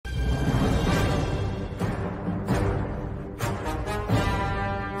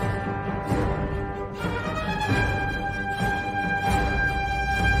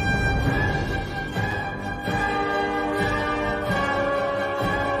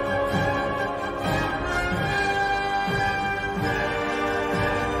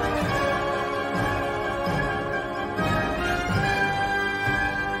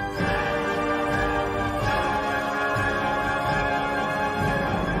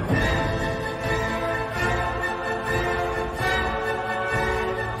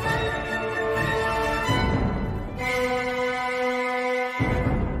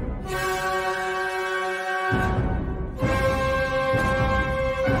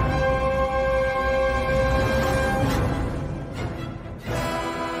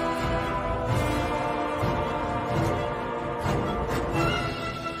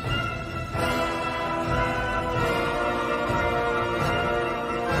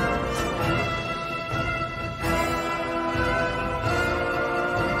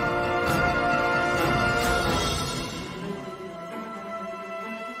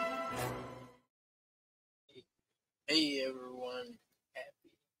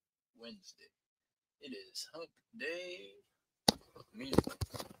Wednesday. It is hump day. Man,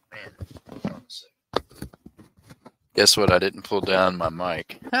 hold on a second. Guess what? I didn't pull down my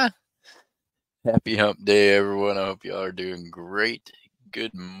mic. Happy hump day, everyone. I hope y'all are doing great.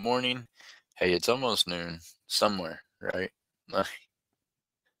 Good morning. Hey, it's almost noon somewhere, right? It's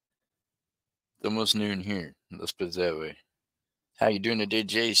almost noon here. Let's put it that way. How you doing today,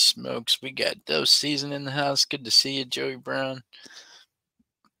 Jay Smokes? We got Dose Season in the house. Good to see you, Joey Brown.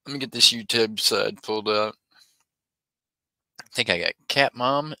 Let me get this YouTube side pulled out. I think I got Cat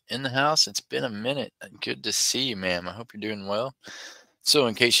Mom in the house. It's been a minute. Good to see you, ma'am. I hope you're doing well. So,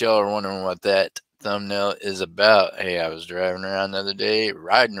 in case y'all are wondering what that thumbnail is about, hey, I was driving around the other day,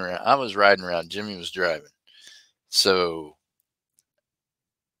 riding around. I was riding around. Jimmy was driving. So,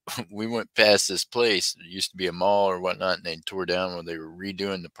 we went past this place. It used to be a mall or whatnot, and they tore down where they were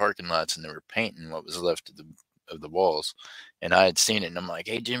redoing the parking lots and they were painting what was left of the walls. And I had seen it, and I'm like,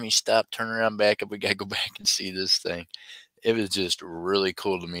 "Hey, Jimmy, stop, turn around, back up. We gotta go back and see this thing." It was just really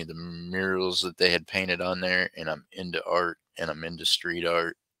cool to me, the murals that they had painted on there, and I'm into art and I'm into street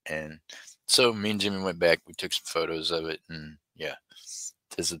art. And so me and Jimmy went back. We took some photos of it, and yeah,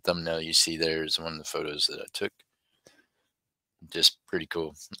 this the thumbnail you see there is one of the photos that I took. Just pretty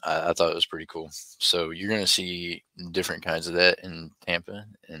cool. I thought it was pretty cool. So you're going to see different kinds of that in Tampa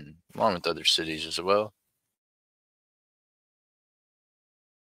and along with other cities as well.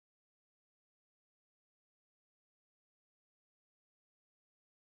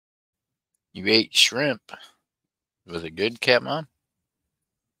 You ate shrimp. Was it good, Cat Mom?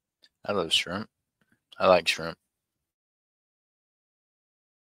 I love shrimp. I like shrimp.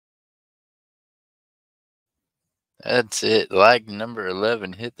 That's it. Like number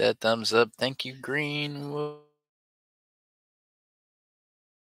 11. Hit that thumbs up. Thank you, Greenwood.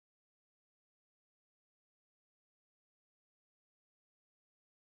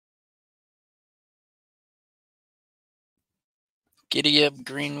 Giddy up,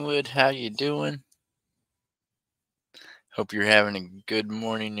 Greenwood. How you doing? Hope you're having a good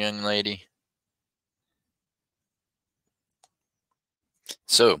morning, young lady.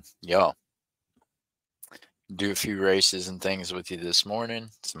 So, y'all, do a few races and things with you this morning.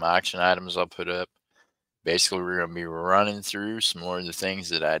 Some action items I'll put up. Basically, we're going to be running through some more of the things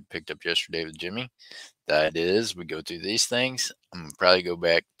that I had picked up yesterday with Jimmy. That is, we go through these things. I'm going to probably go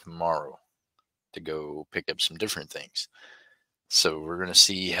back tomorrow to go pick up some different things. So we're going to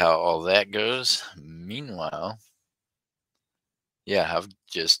see how all that goes. Meanwhile, yeah, I've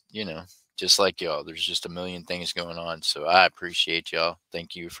just, just like y'all, there's just a million things going on. So I appreciate y'all.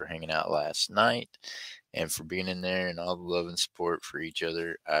 Thank you for hanging out last night and for being in there and all the love and support for each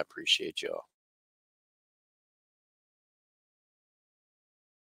other. I appreciate y'all.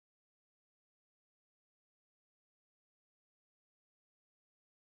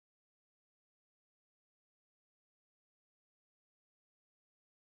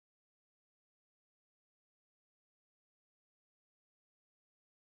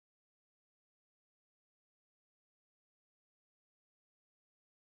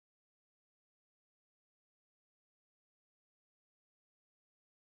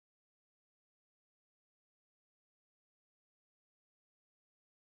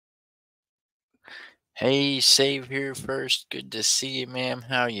 Hey, Save here first. Good to see you, ma'am.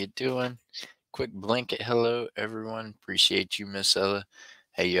 How you doing? Quick blanket hello, everyone. Appreciate you, Miss Ella.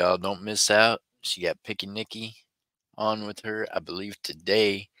 Hey, y'all, don't miss out. She got Picky Nicky on with her, I believe,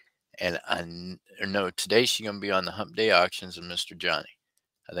 today. And or no, today she's going to be on the Hump Day auctions of Mr. Johnny.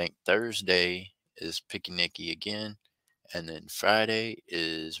 I think Thursday is Picky Nicky again. And then Friday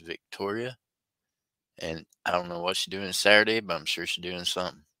is Victoria. And I don't know what she's doing Saturday, but I'm sure she's doing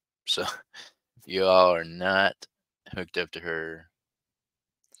something. So if you all are not hooked up to her,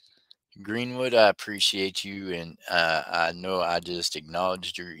 Greenwood, I appreciate you, and I know I just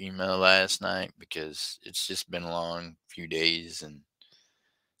acknowledged your email last night because it's just been a long few days, and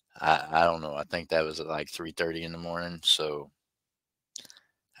I don't know. I think that was at like 3:30 in the morning. So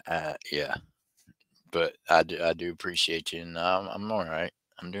yeah, but I do appreciate you, and I'm all right.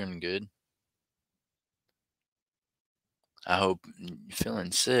 I'm doing good. I hope you're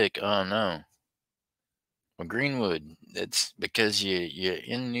feeling sick. Oh no. Well, Greenwood, it's because you're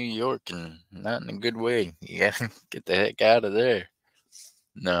in New York and not in a good way. You gotta get the heck out of there.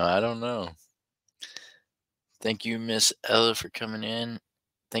 No, I don't know. Thank you, Miss Ella, for coming in.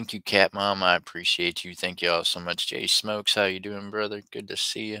 Thank you, Cat Mom. I appreciate you. Thank you all so much. Jay Smokes, how you doing, brother? Good to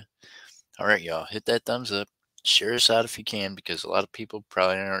see you. All right, y'all, hit that thumbs up. Share us out if you can, because a lot of people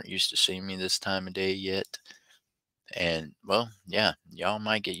probably aren't used to seeing me this time of day yet. And well, yeah, y'all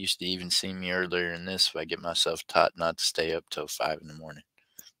might get used to even seeing me earlier in this if I get myself taught not to stay up till 5 in the morning.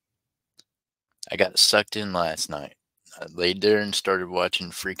 I got sucked in last night. I laid there and started watching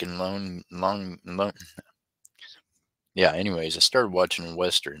freaking long. Yeah, anyways, I started watching a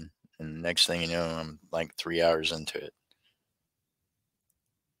Western, and next thing you know, I'm like 3 hours into it.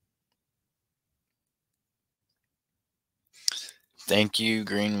 Thank you,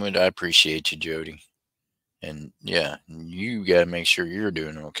 Greenwood. I appreciate you, Jody. And yeah, you got to make sure you're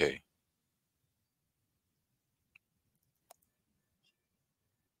doing okay.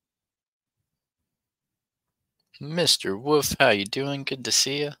 Mr. Wolf, how you doing? Good to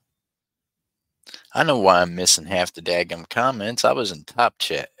see you. I know why I'm missing half the daggum comments. I was in top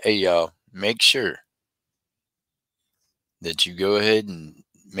chat. Hey, y'all, make sure that you go ahead and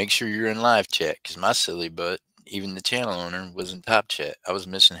make sure you're in live chat because my silly butt, even the channel owner, was in top chat. I was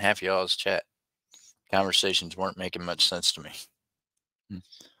missing half y'all's chat. Conversations weren't making much sense to me.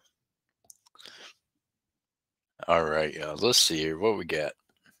 All right, y'all. Let's see here. What we got?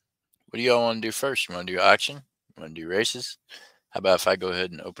 What do y'all want to do first? You want to do auction? You want to do races? How about if I go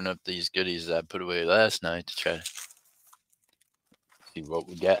ahead and open up these goodies that I put away last night to try to see what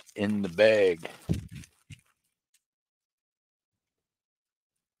we got in the bag?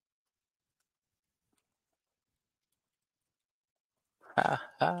 Ha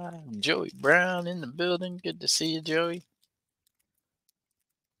ha. Joey Brown in the building. Good to see you, Joey.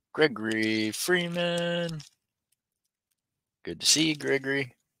 Gregory Freeman. Good to see you,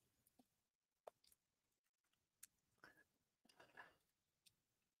 Gregory.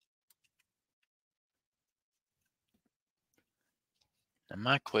 And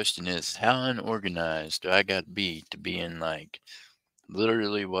my question is, how unorganized do I got to be in like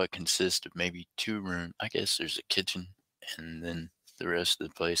literally what consists of maybe 2 room? I guess there's a kitchen and then the rest of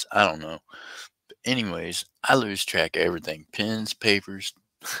the place. I don't know. But anyways, I lose track of everything. Pens, papers.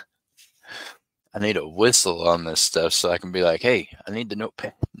 I need a whistle on this stuff so I can be like, hey, I need the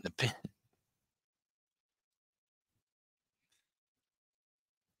notepad and the pen.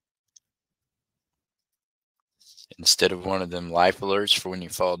 Instead of one of them life alerts for when you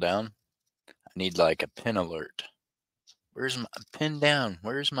fall down, I need like a pen alert. Where's my pen down?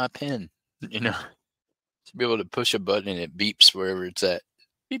 Where's my pen? You know, to be able to push a button and it beeps wherever it's at.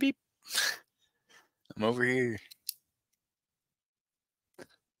 Beep beep. I'm over here.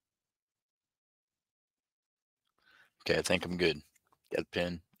 Okay, I think I'm good. Got a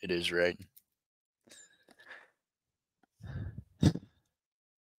pen. It is right.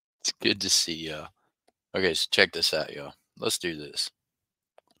 It's good to see y'all. Okay, so check this out, y'all. Let's do this.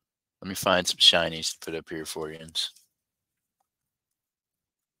 Let me find some shinies to put up here for you.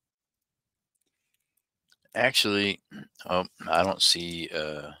 Actually, oh, I don't see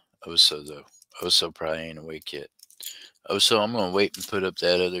Oso though. Oso probably ain't awake yet. Oso, I'm gonna wait and put up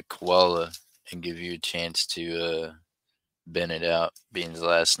that other koala and give you a chance to bin it out. Being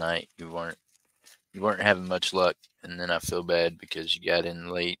last night you weren't having much luck, and then I feel bad because you got in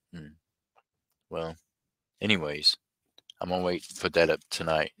late and well, anyways, I'm gonna wait and put that up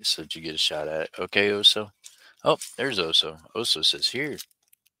tonight so that you get a shot at it. Okay, Oso. Oh, there's Oso. Oso says here,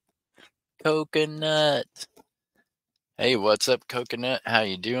 coconut. Hey, what's up, coconut? How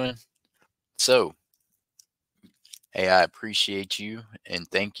you doing? So, hey, I appreciate you and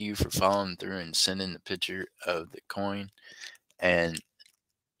thank you for following through and sending the picture of the coin. And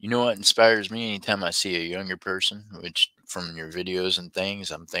you know what inspires me anytime I see a younger person, which from your videos and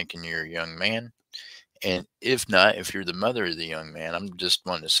things, I'm thinking you're a young man. And if not, if you're the mother of the young man, I'm just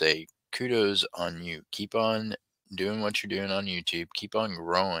wanting to say kudos on you. Keep on doing what you're doing on YouTube. Keep on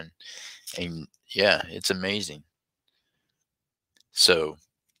growing. And yeah, it's amazing. So,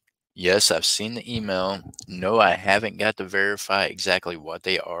 yes, I've seen the email. No, I haven't got to verify exactly what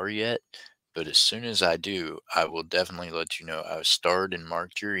they are yet. But as soon as I do, I will definitely let you know. I've starred and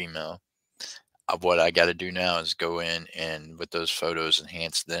marked your email. What I got to do now is go in and with those photos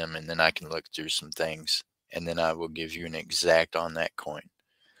enhance them, and then I can look through some things, and then I will give you an exact on that coin,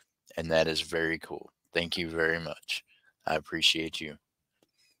 and that is very cool. Thank you very much. I appreciate you.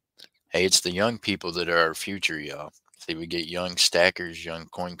 Hey, it's the young people that are our future, y'all. See, we get young stackers, young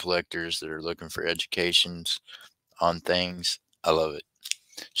coin collectors that are looking for educations on things. I love it.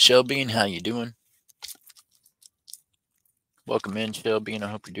 Shelby, how you doing? Welcome in, Shelby. I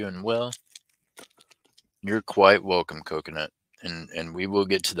hope you're doing well. You're quite welcome, Coconut. And we will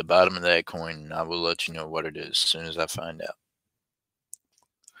get to the bottom of that coin, and I will let you know what it is as soon as I find out.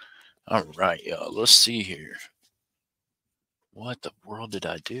 All right, y'all. Let's see here. What the world did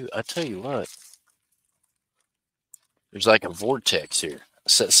I do? I tell you what. There's like a vortex here. I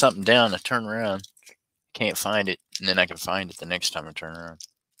set something down, I turn around, can't find it, and then I can find it the next time I turn around.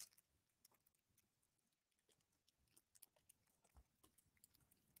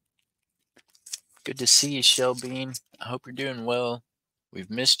 Good to see you, Shelbean. I hope you're doing well. We've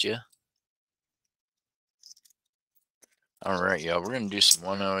missed you. All right, y'all. We're going to do some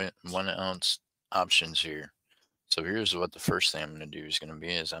 1 ounce options here. So here's what the first thing I'm going to do is going to be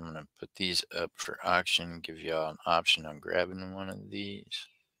is I'm going to put these up for auction, give y'all an option on grabbing one of these.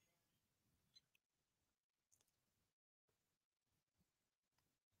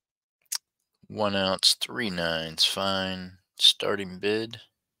 One ounce, 3/9's fine. Starting bid.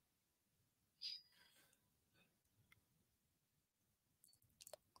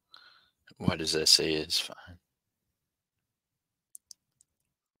 Why does that say it's fine?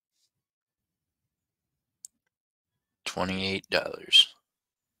 $28.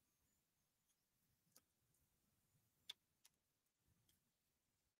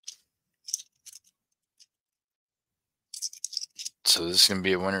 So this is going to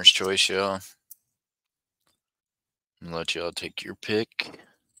be a winner's choice, y'all. I'm going to let y'all take your pick.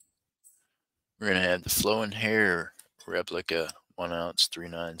 We're going to have the flowing hair replica, 1 ounce,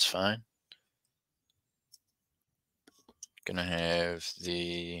 3/9's fine. Gonna have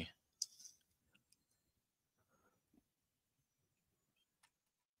the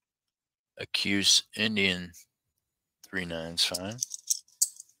Accused Indian, 3/9's fine.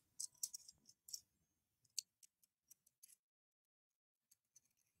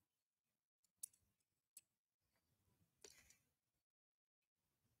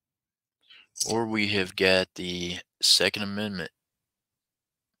 Or we have got the Second Amendment,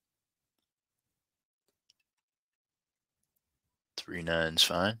 3/9's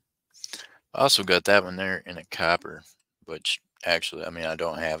fine. Also got that one there in a copper, which actually, I mean, I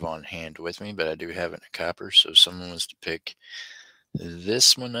don't have on hand with me, but I do have it in a copper. So if someone was to pick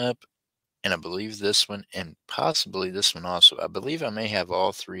this one up, and I believe this one, and possibly this one also, I believe I may have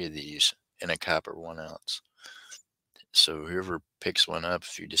all three of these in a copper 1 ounce. So whoever picks one up,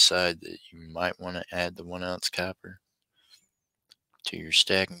 if you decide that you might want to add the 1 ounce copper to your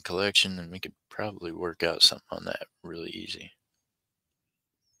stack and collection, then we could probably work out something on that really easy.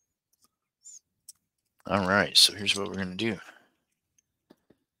 All right, so here's what we're going to do.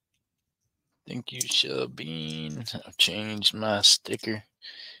 Thank you, Shelbean. I've changed my sticker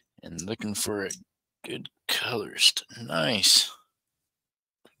and looking for a good colors. Nice.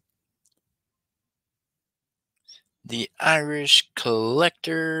 The Irish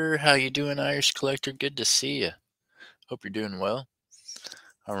Collector. How you doing, Irish Collector? Good to see you. Hope you're doing well.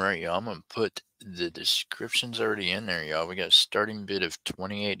 All right, y'all. I'm going to put the descriptions already in there, y'all. We got a starting bid of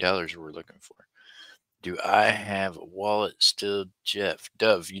 $28 we're looking for. Do I have a wallet still, Jeff?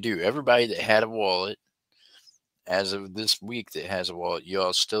 Dove, you do. Everybody that had a wallet as of this week that has a wallet,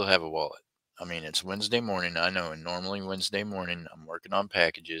 y'all still have a wallet. I mean, it's Wednesday morning. I know, and normally Wednesday morning I'm working on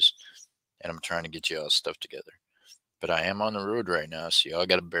packages and I'm trying to get y'all stuff together. But I am on the road right now, so y'all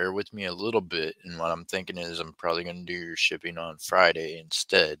got to bear with me a little bit. And what I'm thinking is I'm probably going to do your shipping on Friday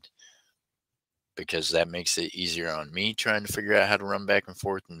instead, because that makes it easier on me trying to figure out how to run back and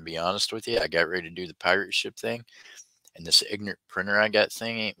forth. And to be honest with you, I got ready to do the pirate ship thing, and this ignorant printer I got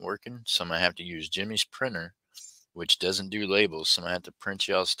thing ain't working. So I'm going to have to use Jimmy's printer, which doesn't do labels. So I'm going to have to print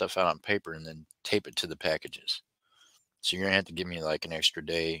y'all stuff out on paper and then tape it to the packages. So you're going to have to give me like an extra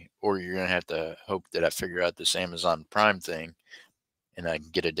day, or you're going to have to hope that I figure out this Amazon Prime thing and I can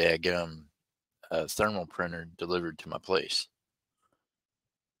get a daggum thermal printer delivered to my place.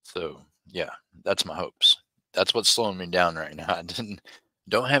 So yeah, that's my hopes. That's what's slowing me down right now. I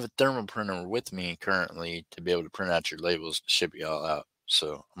don't have a thermal printer with me currently to be able to print out your labels to ship y'all out.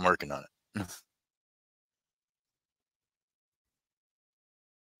 So I'm working on it.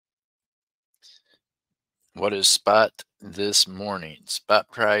 What is spot this morning? Spot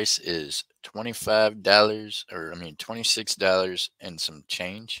price is $25, or I mean $26 and some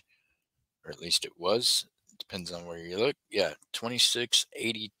change, or at least it was. Depends on where you look. Yeah,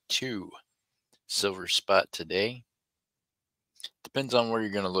 26.82 silver spot today. Depends on where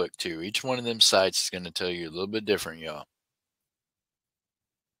you're going to look too. Each one of them sites is going to tell you a little bit different, y'all.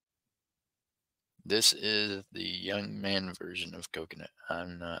 This is the young man version of coconut.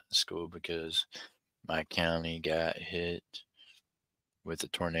 I'm not in school because my county got hit with a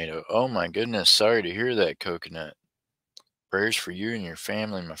tornado. Oh my goodness. Sorry to hear that, coconut. Prayers for you and your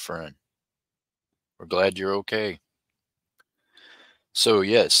family, my friend. We're glad you're okay. So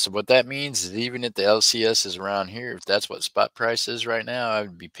yes, what that means is even if the LCS is around here, if that's what spot price is right now, I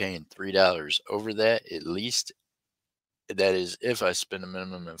would be paying $3 over that at least. That is if I spend a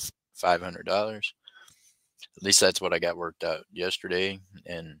minimum of $500. At least that's what I got worked out yesterday.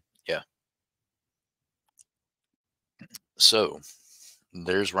 And yeah, so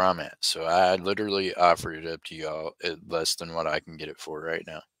there's where I'm at. So I literally offered it up to y'all at less than what I can get it for right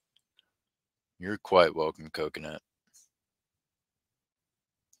now. You're quite welcome, Coconut.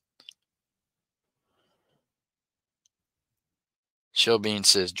 Shellbean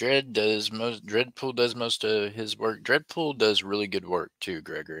says Dreadpool does most of his work. Dreadpool does really good work too,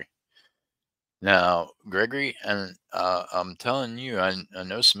 Gregory. Now, Gregory, and I'm telling you, I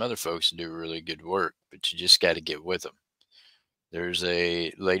know some other folks do really good work, but you just got to get with them. There's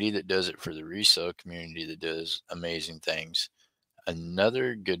a lady that does it for the resale community that does amazing things.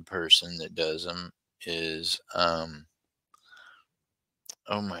 Another good person that does them is oh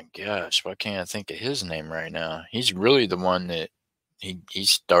my gosh, why can't I think of his name right now? He's really the one that he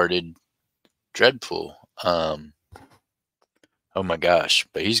started Dreadpool. Oh my gosh,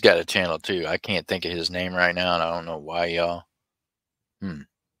 but he's got a channel too. I can't think of his name right now, and I don't know why, y'all. Hmm.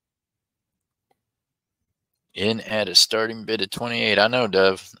 In at a starting bid of 28. I know,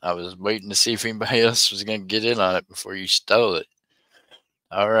 Dove. I was waiting to see if anybody else was going to get in on it before you stole it.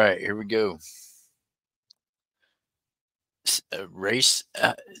 All right, here we go. Race.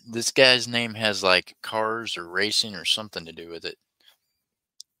 This guy's name has like cars or racing or something to do with it.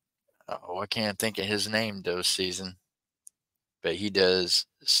 Oh, I can't think of his name, Dove Season. But he does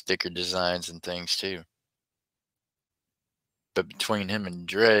sticker designs and things too. But between him and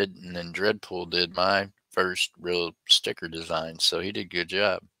Dread, and then Dreadpool did my first real sticker design, so he did a good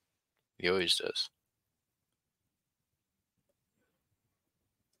job. He always does.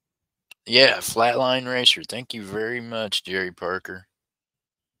 Yeah, Flatline Racer. Thank you very much, Jerry Parker.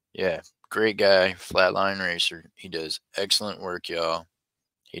 Yeah, great guy, Flatline Racer. He does excellent work, y'all.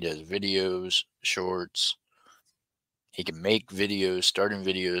 He does videos, shorts. He can make videos, starting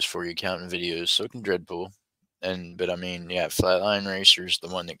videos for you, counting videos. So can Dreadpool. But I mean, yeah, Flatline Racer's the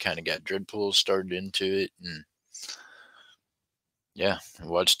one that kind of got Dreadpool started into it, and yeah, I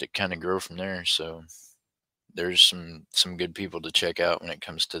watched it kind of grow from there. So there's some good people to check out when it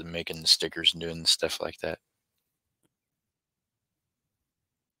comes to making the stickers and doing the stuff like that.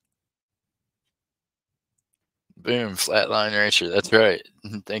 Boom, Flatline Racer. That's right.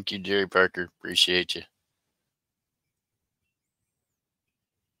 Thank you, Jerry Parker. Appreciate you.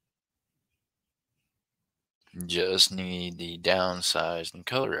 Just need the downsized and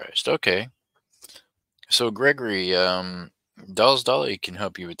colorized. Okay. So Gregory, Dolls Dolly can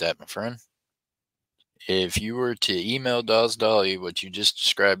help you with that, my friend. If you were to email Dolls Dolly what you just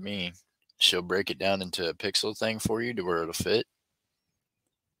described me, she'll break it down into a pixel thing for you to where it'll fit.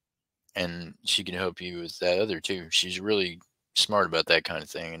 And she can help you with that other too. She's really smart about that kind of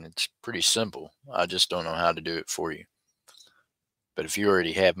thing, and it's pretty simple. I just don't know how to do it for you. But if you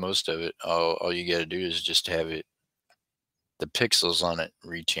already have most of it, all you got to do is just have it, the pixels on it,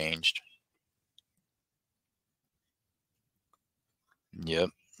 rechanged. Yep.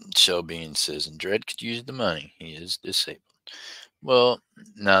 Shelby says, and Dredd could use the money. He is disabled. Well,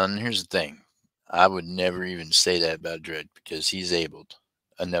 now and here's the thing. I would never even say that about Dredd because he's able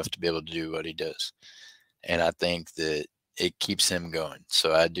enough to be able to do what he does. And I think that it keeps him going.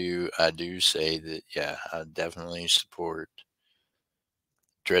 So I do say that yeah, I definitely support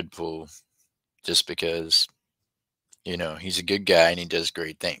Dreadpool just because, he's a good guy and he does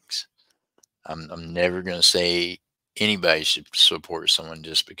great things. I'm never gonna say anybody should support someone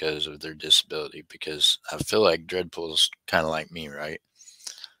just because of their disability because I feel like Dreadpool's kind of like me, right?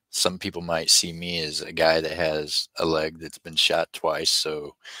 Some people might see me as a guy that has a leg that's been shot twice,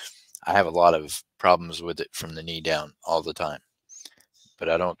 so I have a lot of problems with it from the knee down all the time. But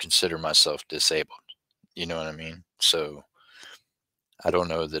I don't consider myself disabled. You know what I mean? So I don't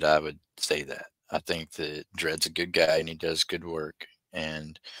know that I would say that. I think that Dred's a good guy and he does good work.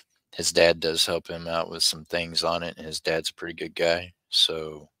 And his dad does help him out with some things on it. And his dad's a pretty good guy.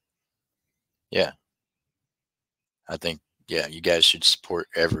 So yeah, I think, yeah, you guys should support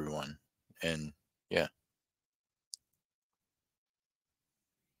everyone. And yeah,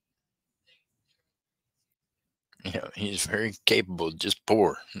 he's very capable, just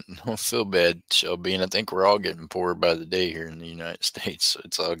poor. Don't feel bad, Shelby. And I think we're all getting poorer by the day here in the United States. So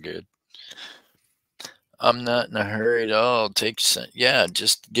it's all good. I'm not in a hurry at all. Yeah,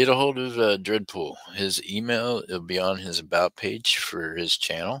 just get a hold of Dreadpool. His email, it'll be on his about page for his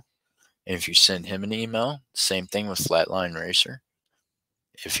channel. And if you send him an email, same thing with Flatline Racer.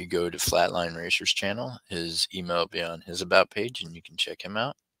 If you go to Flatline Racer's channel, his email will be on his about page and you can check him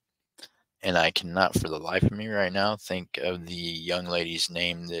out. And I cannot for the life of me right now think of the young lady's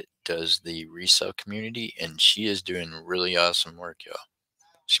name that does the resale community. And she is doing really awesome work, y'all.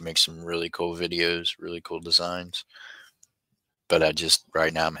 She makes some really cool videos, really cool designs. But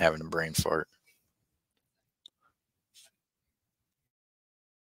right now, I'm having a brain fart.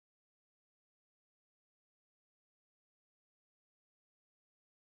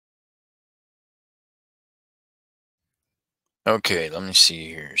 Okay, let me see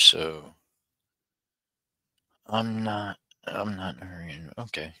here. So I'm not I'm not hurrying.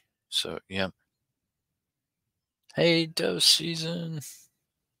 Okay. So yep. Hey, dove season.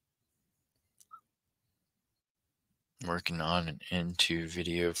 Working on an into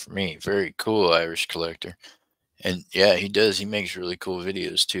video for me. Very cool, Irish collector. And yeah, he does. He makes really cool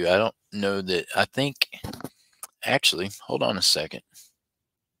videos too. I don't know that. I think actually, hold on a second.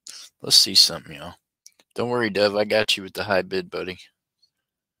 Let's see something, y'all. Don't worry, Dev. I got you with the high bid, buddy.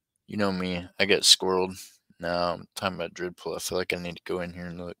 You know me. I get squirreled. Now I'm talking about Dreadpool. I feel like I need to go in here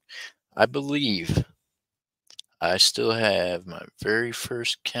and look. I believe I still have my very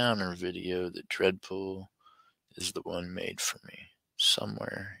first counter video that Dreadpool is the one made for me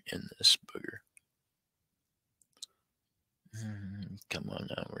somewhere in this booger. Come on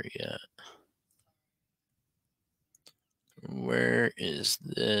now, where you at? Where is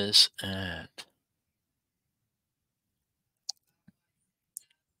this at?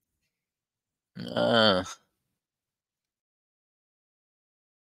 Ah,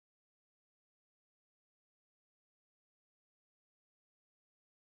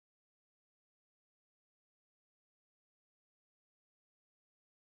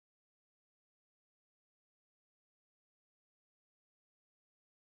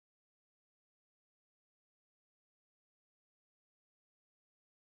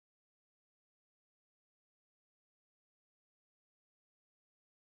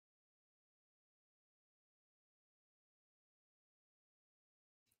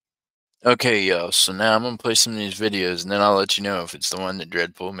 okay, y'all. So now I'm gonna play some of these videos, and then I'll let you know if it's the one that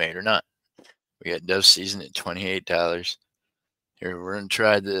Dreadpool made or not. We got Dove Season at $28. Here, we're gonna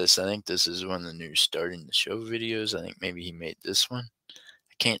try this. I think this is one of the new starting the show videos. I think maybe he made this one.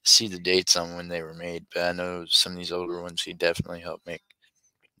 I can't see the dates on when they were made, but I know some of these older ones he definitely helped make.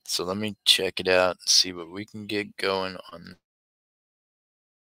 So let me check it out and see what we can get going on.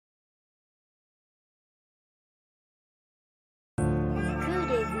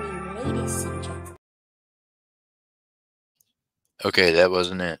 Good evening, ladies and gentlemen. Okay, that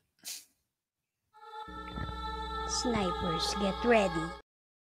wasn't it. Snipers, get ready.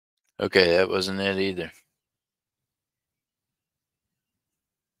 Okay, that wasn't it either.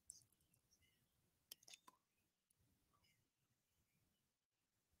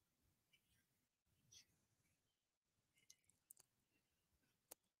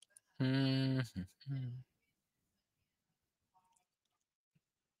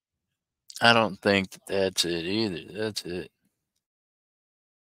 I don't think that that's it either. That's it.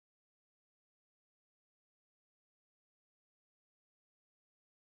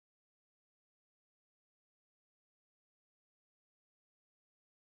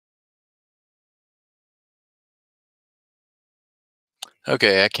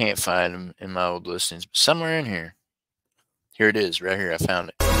 Okay, I can't find them in my old listings, but somewhere in here. Here it is, right here. I found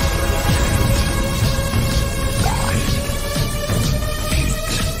it.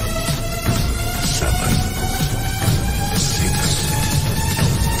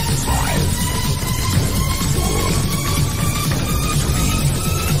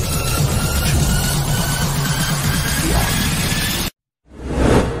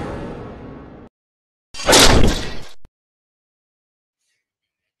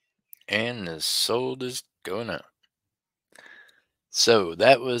 And the sold is going up. So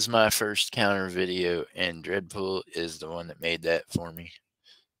that was my first counter video, and Dreadpool is the one that made that for me.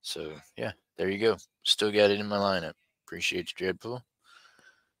 So yeah, there you go. Still got it in my lineup. Appreciate you, Dreadpool.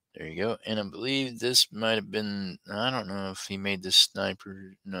 There you go. And I believe this might have been, I don't know if he made this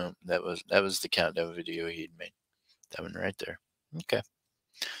sniper. No, that was the countdown video he'd made. That one right there. Okay.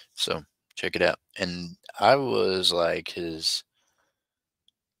 So check it out. And I was like his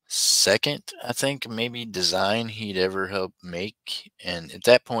second, I think, maybe design he'd ever helped make. And at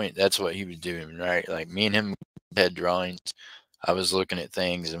that point, that's what he was doing, right? Like me and him had drawings. I was looking at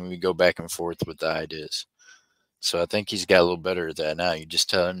things and we go back and forth with the ideas. So I think he's got a little better at that now. You just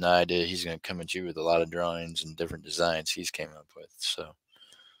tell him the idea, he's going to come at you with a lot of drawings and different designs he's came up with. So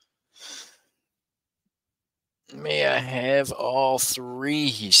may I have all three,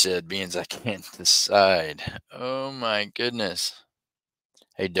 he said, being I can't decide. Oh my goodness.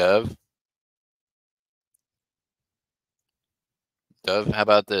 Hey, Dove. Dove, how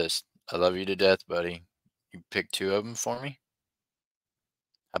about this? I love you to death, buddy. You pick two of them for me?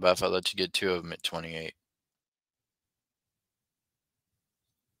 How about if I let you get two of them at 28?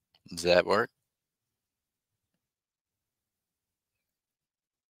 Does that work?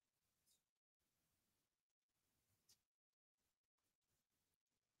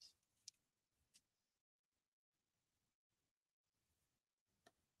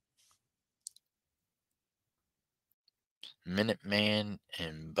 Minuteman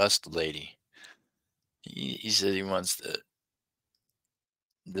and Bust Lady. He said he wants the.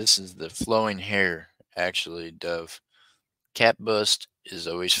 This is the flowing hair, actually, Dove. Cap bust is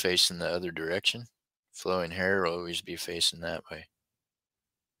always facing the other direction. Flowing hair will always be facing that way.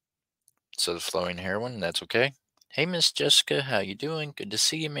 So the flowing hair one, that's okay. Hey, Miss Jessica, how you doing? Good to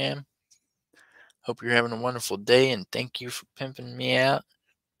see you, ma'am. Hope you're having a wonderful day, and thank you for pimping me out.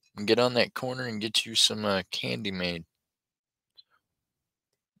 And get on that corner and get you some candy made.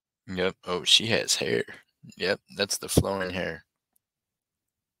 Yep. Oh, she has hair. Yep, that's the flowing hair.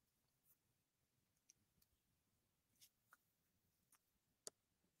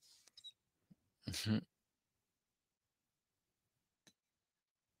 Hmm.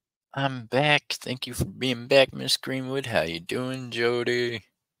 I'm back. Thank you for being back, Miss Greenwood. How you doing, Jody?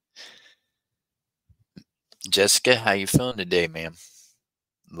 Jessica, how you feeling today, ma'am?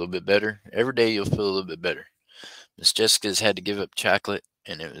 A little bit better? Every day you'll feel a little bit better. Miss Jessica's had to give up chocolate,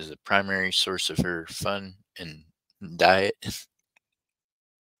 and it was a primary source of her fun and diet,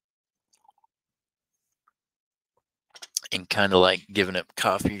 and kind of like giving up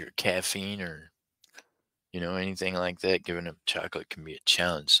coffee or caffeine or anything like that. Giving up chocolate can be a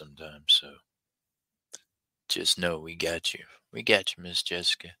challenge sometimes. So just know we got you. We got you, Miss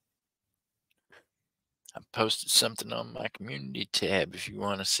Jessica. I posted something on my community tab if you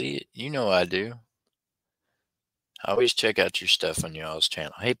want to see it. You know I do. I always check out your stuff on y'all's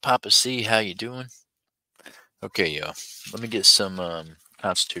channel. Hey, Papa C, how you doing? Okay, y'all. Let me get some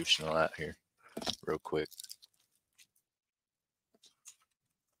constitutional out here real quick.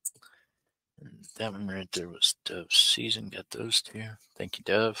 And that one right there was Dove's season. Got those two. Thank you,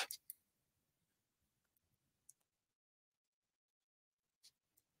 Dove.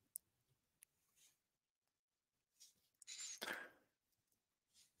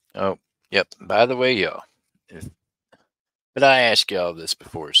 Oh, yep. By the way, y'all, but I asked y'all this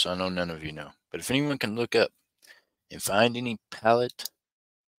before, so I know none of you know. But if anyone can look up and find any pallet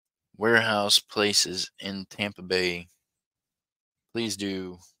warehouse places in Tampa Bay, please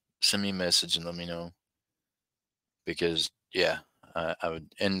do send me a message and let me know. Because, yeah, I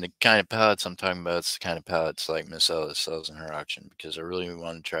would. And the kind of pallets I'm talking about, it's the kind of pallets like Miss Ellis sells in her auction, because I really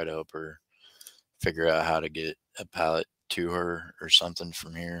want to try to help her figure out how to get a pallet to her or something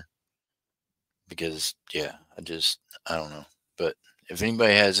from here. Because, yeah, I don't know. But if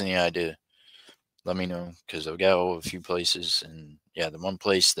anybody has any idea, let me know, because I've got a few places. And yeah, the one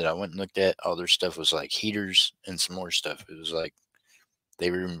place that I went and looked at, all their stuff was like heaters and some more stuff. It was like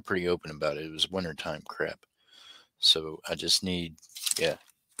they were even pretty open about it. It was wintertime crap. So I just yeah,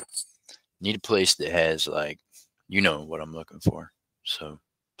 need a place that has like, what I'm looking for. So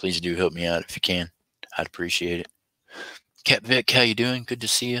please do help me out if you can. I'd appreciate it. Cat Vic, how you doing? Good to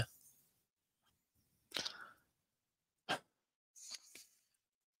see you.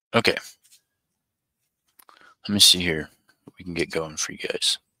 Okay. Let me see here. We can get going for you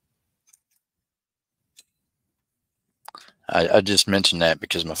guys. I just mentioned that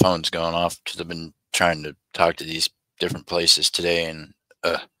because my phone's gone off, because I've been trying to talk to these different places today, and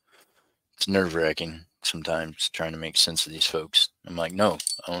it's nerve wracking sometimes trying to make sense of these folks. I'm like, no,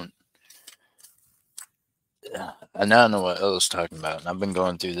 I don't. I now know what Ella's talking about, and I've been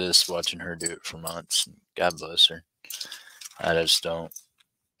going through this, watching her do it for months. God bless her. I just don't.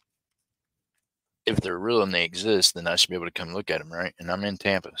 If they're real and they exist, then I should be able to come look at them, right? And I'm in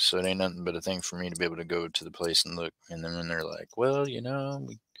Tampa, so it ain't nothing but a thing for me to be able to go to the place and look. And then when they're like, well, no,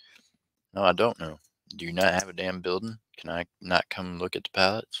 I don't know. Do you not have a damn building? Can I not come look at the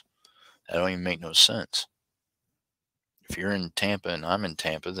pallets? That don't even make no sense. If you're in Tampa and I'm in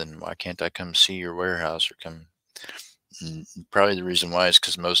Tampa, then why can't I come see your warehouse or come? And probably the reason why is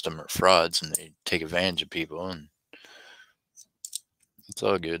because most of them are frauds and they take advantage of people, and it's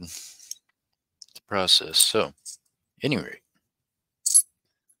all good. It's a process. So, anyway,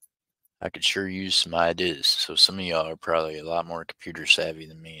 I could sure use some ideas. So some of y'all are probably a lot more computer savvy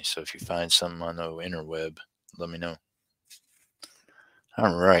than me. So if you find something on the interweb, let me know.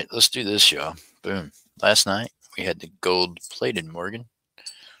 All right, let's do this, y'all. Boom. Last night we had the gold plated Morgan.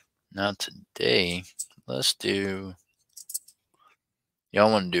 Now today, let's do.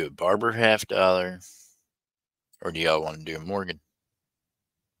 Y'all want to do a Barber half dollar, or do y'all want to do a Morgan?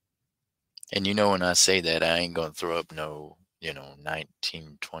 And when I say that, I ain't gonna throw up no,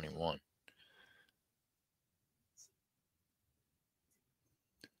 1921.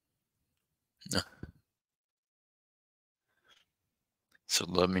 So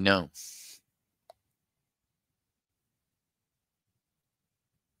let me know.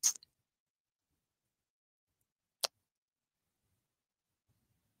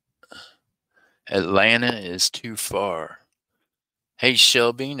 Atlanta is too far. Hey,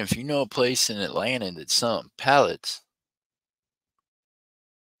 Shelby, if you know a place in Atlanta that's selling pallets,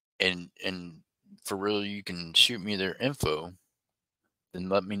 and for real, you can shoot me their info, then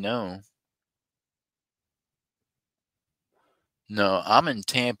let me know. No, I'm in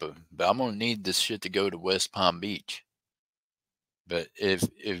Tampa, but I'm gonna need this shit to go to West Palm Beach. But if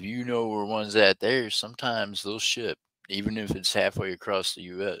you know where one's at there, sometimes they'll ship, even if it's halfway across the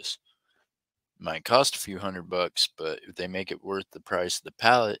U.S. Might cost a few $100, but if they make it worth the price of the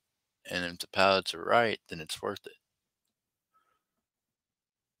pallet, and if the pallets are right, then it's worth it.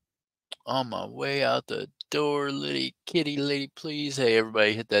 On my way out the door, little kitty lady, please. Hey,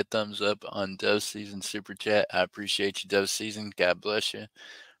 everybody, hit that thumbs up on Dove Season Super Chat. I appreciate you, Dove Season. God bless you.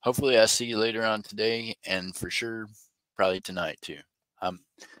 Hopefully, I see you later on today, and for sure, probably tonight too.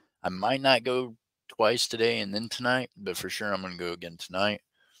 I might not go twice today and then tonight, but for sure, I'm gonna go again tonight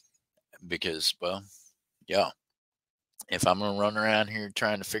because, well, yeah, if I'm gonna run around here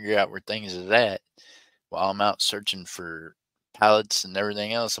trying to figure out where things is at while I'm out searching for pallets and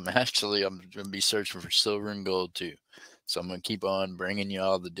everything else, I'm gonna be searching for silver and gold too. So I'm gonna keep on bringing you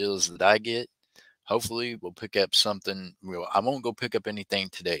all the deals that I get. Hopefully, we'll pick up something. Well, I won't go pick up anything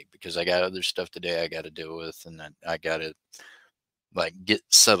today because I got other stuff today I got to deal with, and I got to like get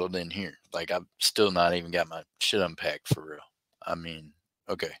settled in here. Like I've still not even got my shit unpacked for real. I mean,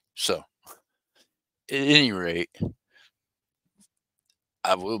 okay, so at any rate,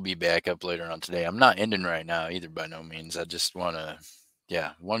 I will be back up later on today. I'm not ending right now either by no means. I just want to,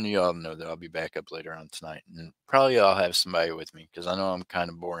 yeah, one of y'all know that I'll be back up later on tonight. And probably I'll have somebody with me because I know I'm kind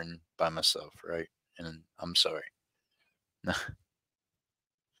of boring by myself, right? And I'm sorry. Let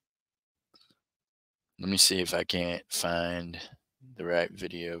me see if I can't find the right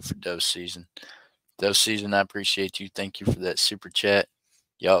video for Dove Season. Dove Season, I appreciate you. Thank you for that super chat.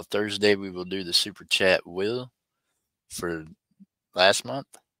 Y'all, Thursday we will do the super chat wheel for last month.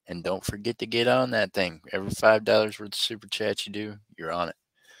 And don't forget to get on that thing. Every $5 worth of super chat you do, you're on it.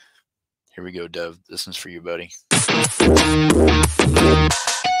 Here we go, Dove. This one's for you, buddy.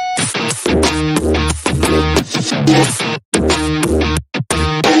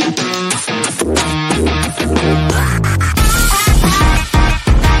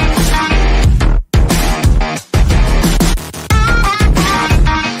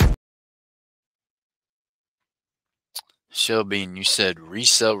 Shelby, you said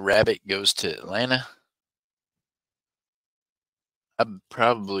Resell Rabbit goes to Atlanta. I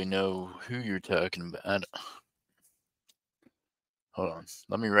probably know who you're talking about. Hold on.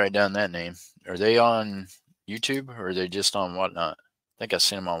 Let me write down that name. Are they on YouTube or are they just on Whatnot? I think I've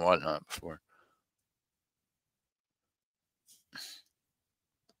seen them on Whatnot before.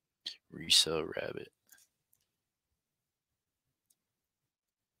 Resell Rabbit.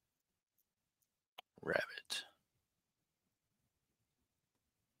 Rabbit.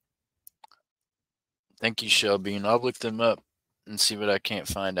 Thank you, Shelby. And I'll look them up and see what I can't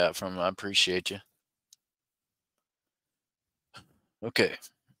find out from them. I appreciate you. Okay.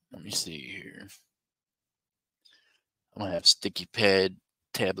 Let me see here. I'm going to have sticky pad,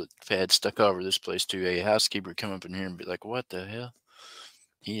 tablet pad stuck over this place too. A housekeeper come up in here and be like, what the hell?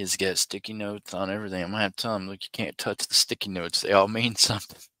 He has got sticky notes on everything. I'm going to have to tell him, look, you can't touch the sticky notes. They all mean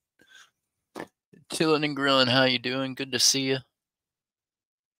something. Chilling and grilling, how you doing? Good to see you.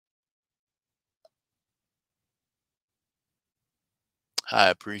 I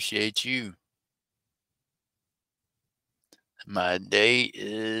appreciate you. My day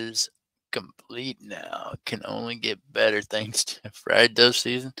is complete now. Can only get better thanks to Friday Dove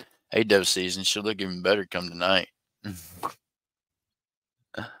Season. Hey, Dove Season, she'll look even better come tonight.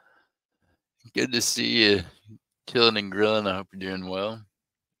 Good to see you. Chilling and grilling. I hope you're doing well.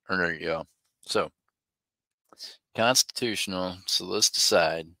 Or there you go. So, constitutional. So let's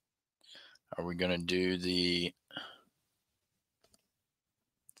decide. Are we going to do the.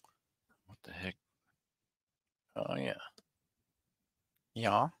 What the heck? Oh, yeah.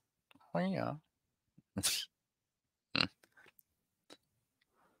 Yeah. Oh, yeah.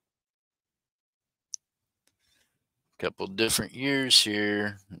 Couple different years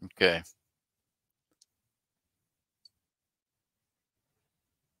here. Okay.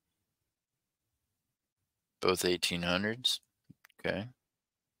 Both 1800s. Okay.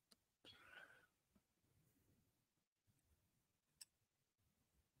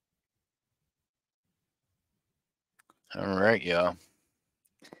 All right, y'all.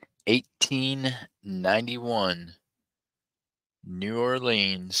 1891. New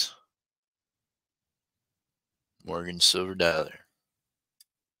Orleans. Morgan Silver Dollar.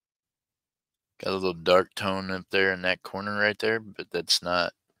 Got a little dark tone up there in that corner right there, but that's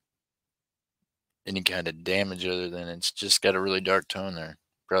not any kind of damage other than it's just got a really dark tone there.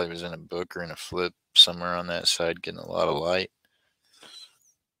 Probably was in a book or in a flip somewhere on that side, getting a lot of light.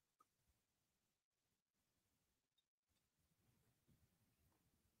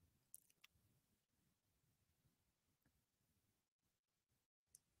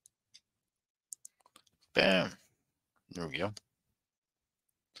 Bam. There we go.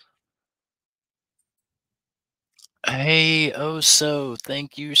 Hey, Oso,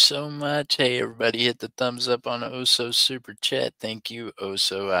 thank you so much. Hey, everybody, hit the thumbs up on Oso Super Chat. Thank you,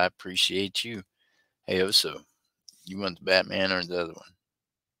 Oso. I appreciate you. Hey, Oso, you want the Batman or the other one?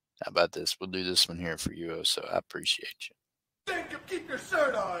 How about this? We'll do this one here for you, Oso. I appreciate you. Think of keep your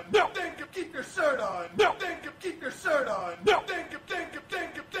shirt on. No. Think of keep your shirt on. No. Think of keep your shirt on. No. Think of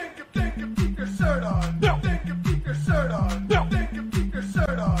keep your shirt on. No. Think of keep your shirt on. No. Think of keep your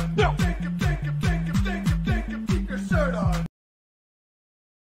shirt on. No. Think of keep your shirt on.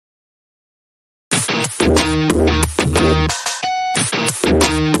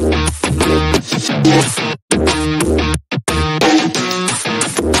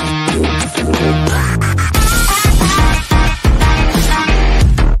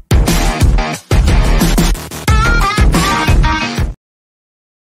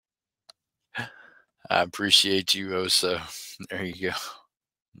 I appreciate you, Oso. There you go.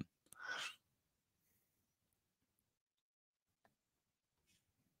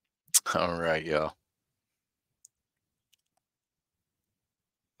 All right, y'all.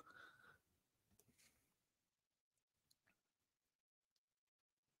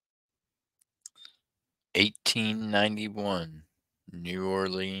 $18.91, New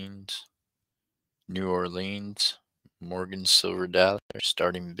Orleans, Morgan silver dollar,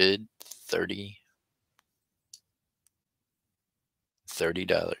 starting bid $30.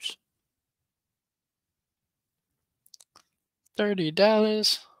 $30.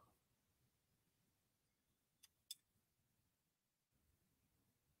 $30.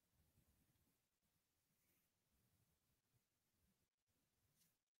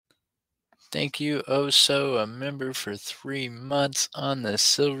 Thank you, Oso, a member for 3 months on the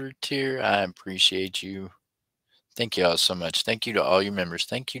silver tier. I appreciate you. Thank you all so much. Thank you to all your members.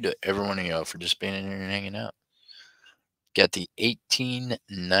 Thank you to every one of y'all for just being in here and hanging out. Got the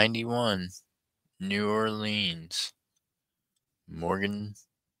 1891 New Orleans Morgan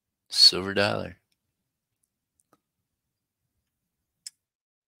silver dollar.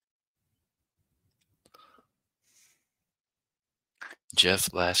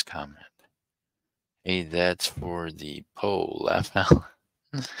 Jeff, last comment. Hey, that's for the poll. Laugh out.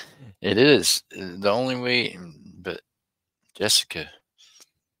 It is. The only way, but Jessica,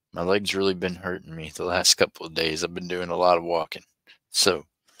 my leg's really been hurting me the last couple of days. I've been doing a lot of walking. So,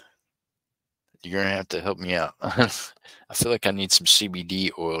 you're going to have to help me out. I feel like I need some CBD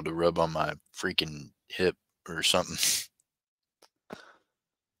oil to rub on my freaking hip or something.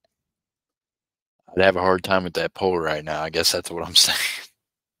 I'd have a hard time with that pole right now. I guess that's what I'm saying.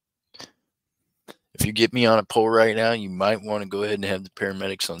 If you get me on a pole right now, you might want to go ahead and have the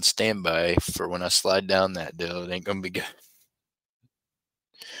paramedics on standby for when I slide down that deal. It ain't going to be good.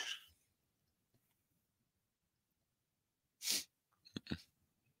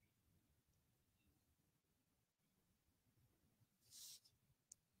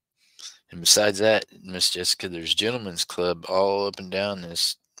 And besides that, Miss Jessica, there's Gentlemen's Club all up and down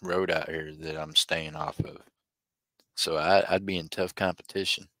this road out here that I'm staying off of. So I'd be in tough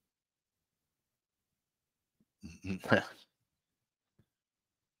competition.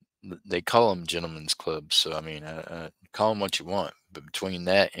 They call them Gentlemen's Clubs. So, I mean, call them what you want. But between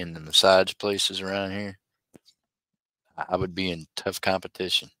that and the massage places around here, I would be in tough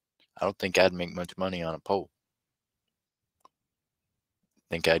competition. I don't think I'd make much money on a pole.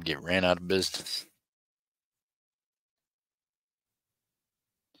 I think I'd get ran out of business.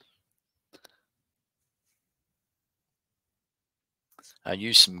 I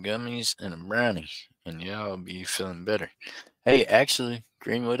use some gummies and a brownie, and y'all be feeling better. Hey, actually,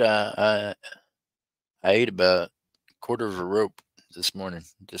 Greenwood, I ate about a quarter of a rope this morning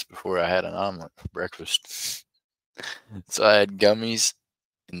just before I had an omelet for breakfast. So I had gummies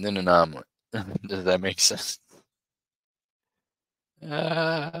and then an omelet. Does that make sense?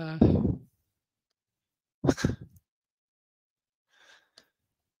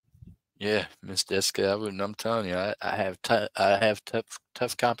 Yeah, Miss Jessica, I'm telling you, I have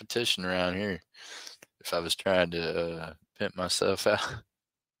tough competition around here. If I was trying to pimp myself out,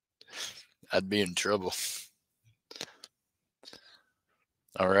 I'd be in trouble.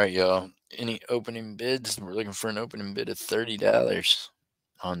 All right, y'all. Any opening bids? We're looking for an opening bid of $30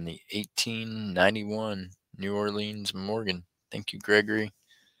 on the 1891 New Orleans Morgan. Thank you, Gregory.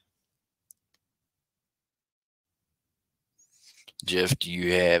 Jeff, do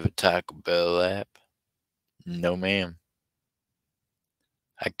you have a Taco Bell app? No, ma'am.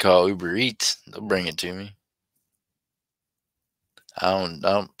 I call Uber Eats. They'll bring it to me. I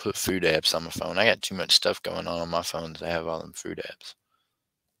don't put food apps on my phone. I got too much stuff going on my phone to have all them food apps.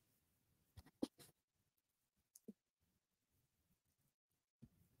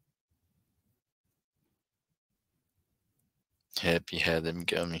 Happy had them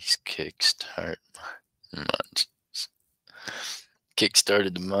gummies kickstart munchies.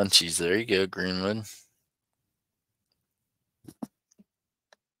 Kickstarted the munchies. There you go, Greenwood.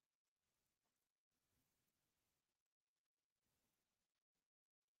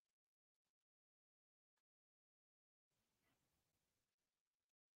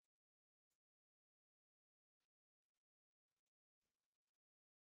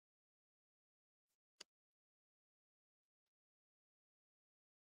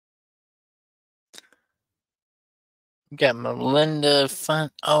 We got Melinda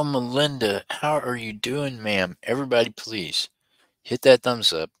fun. Oh, Melinda, how are you doing, ma'am? Everybody, please hit that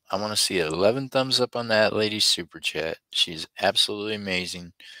thumbs up. I want to see 11 thumbs up on that lady's super chat. She's absolutely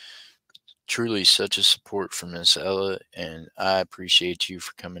amazing. Truly such a support from Miss Ella, and I appreciate you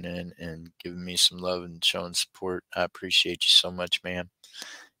for coming in and giving me some love and showing support. I appreciate you so much, ma'am.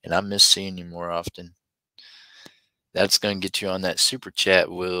 And I miss seeing you more often. That's going to get you on that super chat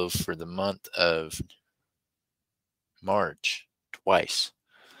wheel for the month of March twice.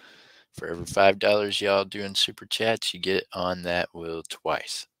 For every $5 y'all doing super chats, you get on that wheel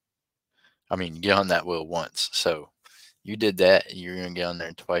twice. I mean, you get on that wheel once. So you did that. You're going to get on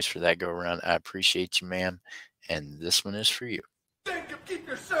there twice for that go around. I appreciate you, ma'am. And this one is for you. Think of keep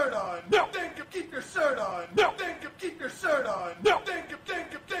your shirt on. No. Think of keep your shirt on. No. Think of keep your shirt on. No. Think of keep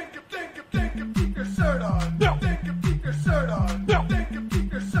your shirt on. No. Think of keep your shirt on. No. Think of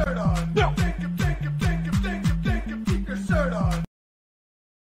keep your shirt on. No. Think of keep your shirt on.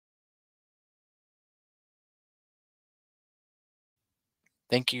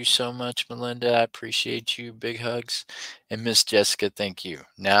 Thank you so much, Melinda. I appreciate you. Big hugs. And Miss Jessica, thank you.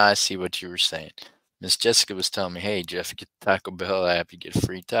 Now I see what you were saying. Miss Jessica was telling me, hey, Jeff, get the Taco Bell app, you get a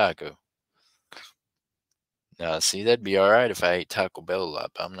free taco. Now, see, that'd be all right if I ate Taco Bell a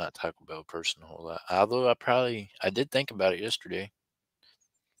lot, but I'm not a Taco Bell person a whole lot. Although I did think about it yesterday.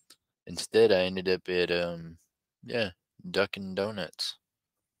 Instead, I ended up at, Dunkin' Donuts.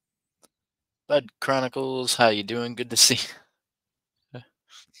 Bud Chronicles, how you doing? Good to see you.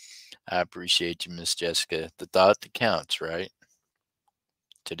 I appreciate you, Miss Jessica. The thought that counts, right?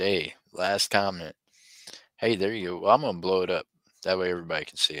 Today, last comment. Hey, there you go. Well, I'm gonna blow it up. That way everybody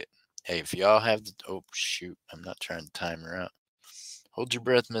can see it. Hey, if y'all have the oh shoot, I'm not trying to time her out. Hold your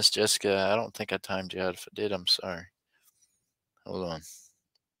breath, Miss Jessica. I don't think I timed you out. If I did, I'm sorry. Hold on.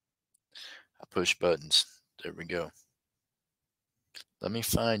 I push buttons. There we go. Let me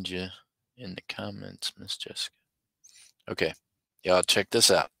find you in the comments, Miss Jessica. Okay. Y'all check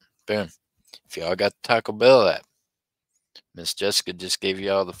this out. Boom. If y'all got the Taco Bell app, Miss Jessica just gave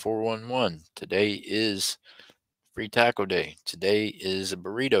y'all the 411. Today is free taco day. Today is a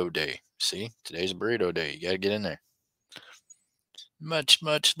burrito day. See, today's a burrito day. You got to get in there. Much,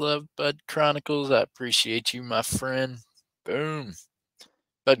 much love, Bud Chronicles. I appreciate you, my friend. Boom.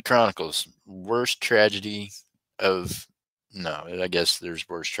 Bud Chronicles, worst tragedy of. No, I guess there's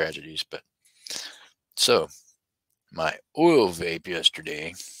worse tragedies, but. So, my oil vape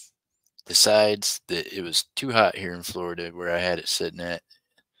yesterday decides that it was too hot here in Florida where I had it sitting at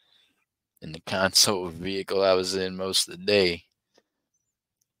in the console of the vehicle I was in most of the day.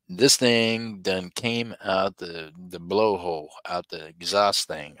 This thing done came out the blowhole, out the exhaust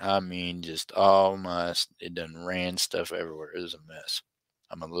thing. I mean, just it done ran stuff everywhere. It was a mess.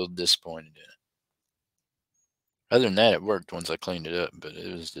 I'm a little disappointed in it. Other than that, it worked once I cleaned it up, but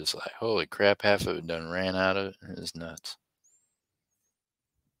it was just like, holy crap, half of it done ran out of it. It was nuts.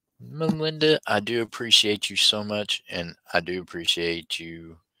 Melinda, I do appreciate you so much, and I do appreciate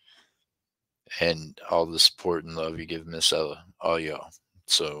you and all the support and love you give Miss Ella, all y'all.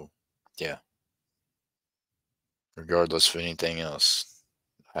 So, yeah. Regardless of anything else,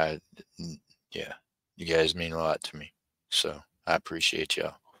 I, yeah, you guys mean a lot to me. So, I appreciate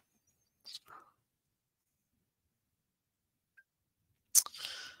y'all.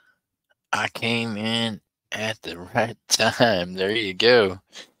 I came in at the right time. There you go.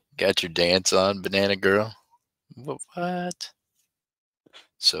 Got your dance on, Banana Girl. What?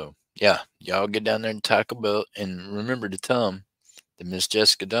 So, yeah, y'all get down there and Taco Bell and remember to tell them that Miss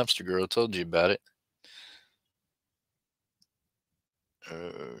Jessica Dumpster Girl told you about it.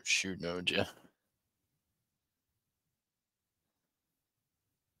 Shoot, no, Jeff.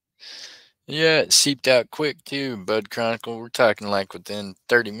 Yeah, it seeped out quick too, Bud Chronicle. We're talking like within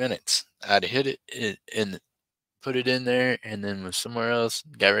 30 minutes. I'd hit it and put it in there and then was somewhere else,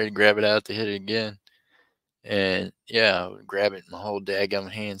 got ready to grab it out to hit it again. And yeah, I would grab it and my whole daggum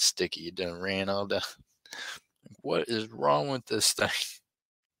hand sticky. It done ran all down. What is wrong with this thing?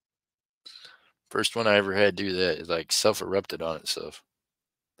 First one I ever had do that is like self erupted on itself.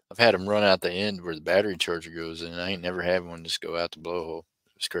 I've had them run out the end where the battery charger goes in. I ain't never had one just go out the blowhole.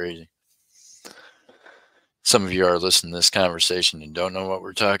 It's crazy. Some of you are listening to this conversation and don't know what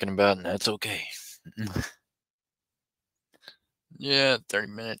we're talking about, and that's okay. Yeah, 30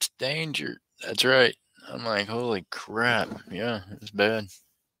 minutes danger. That's right. I'm like, holy crap. Yeah, it's bad.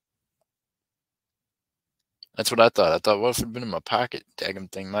 That's what I thought. I thought, what if it had been in my pocket?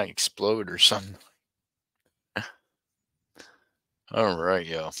 Daggum thing might explode or something. All right,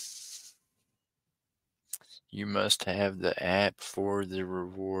 y'all. You must have the app for the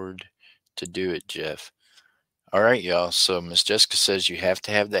reward to do it, Jeff. All right, y'all. So Miss Jessica says you have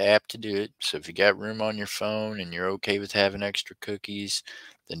to have the app to do it. So if you got room on your phone and you're okay with having extra cookies,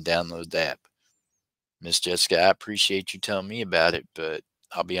 then download the app. Miss Jessica, I appreciate you telling me about it, but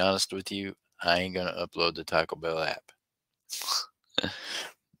I'll be honest with you, I ain't gonna upload the Taco Bell app.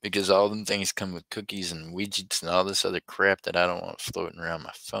 Because all them things come with cookies and widgets and all this other crap that I don't want floating around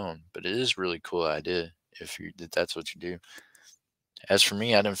my phone. But it is a really cool idea if that's what you do. As for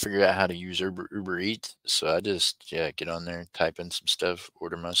me, I didn't figure out how to use Uber Eats, so I just get on there, type in some stuff,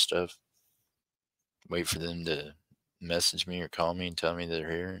 order my stuff, wait for them to message me or call me and tell me they're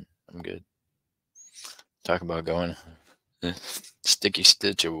here, and I'm good. Talk about going sticky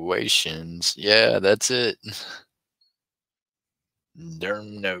situations. Yeah, that's it.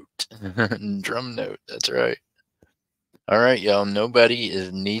 Drum note. Drum note. That's right. All right, y'all. Nobody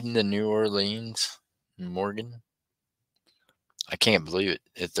is needing the New Orleans Morgan. I can't believe it.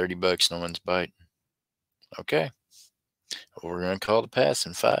 At $30, no one's biting. Okay. Well, we're going to call the pass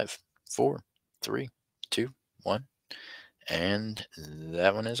in 5, 4, 3, 2, 1. And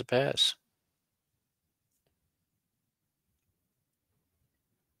that one is a pass.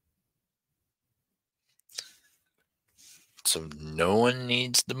 So no one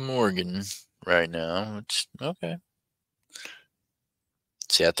needs the Morgan right now. It's okay.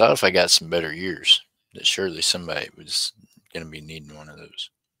 See, I thought if I got some better years, that surely somebody was going to be needing one of those.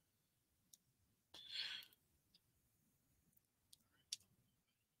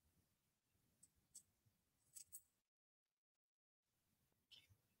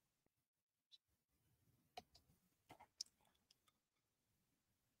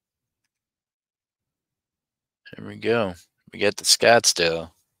 There we go. We got the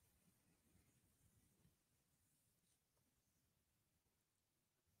Scottsdale.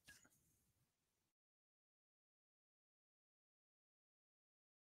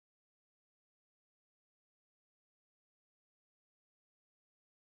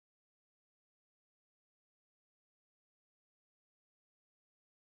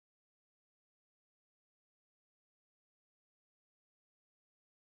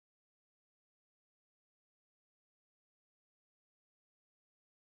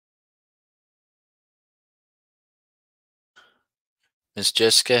 Miss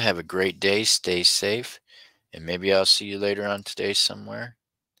Jessica, have a great day. Stay safe. And maybe I'll see you later on today somewhere.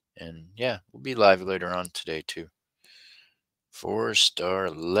 And yeah, we'll be live later on today too. 4-star,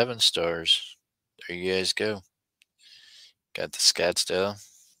 11 stars. There you guys go. Got the Scottsdale.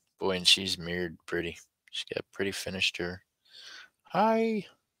 Boy, and she's mirrored pretty. She got pretty finished her. Hi.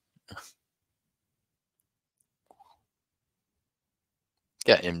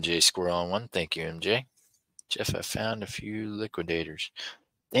 Got MJ Squirrel on one. Thank you, MJ. Jeff, I found a few liquidators.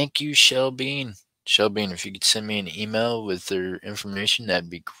 Thank you, Shell Bean. Shell Bean, if you could send me an email with their information, that'd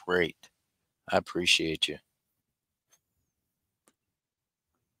be great. I appreciate you.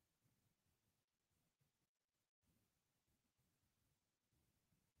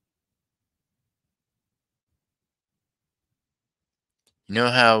 You know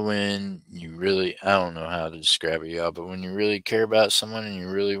how when you really, I don't know how to describe it, y'all, but when you really care about someone and you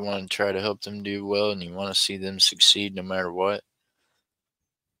really want to try to help them do well and you want to see them succeed no matter what.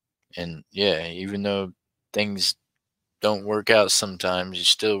 And yeah, even though things don't work out sometimes, you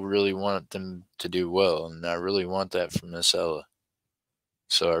still really want them to do well. And I really want that from Miss Ella.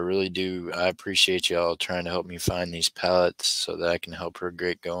 So I really do. I appreciate y'all trying to help me find these pallets so that I can help her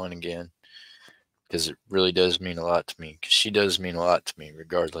get going again. Because it really does mean a lot to me. Because she does mean a lot to me,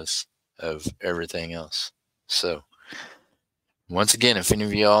 regardless of everything else. So, once again, if any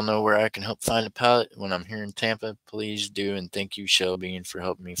of y'all know where I can help find a pallet when I'm here in Tampa, please do. And thank you, Shelby, for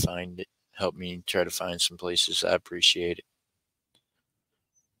helping me find it. Help me try to find some places. I appreciate it.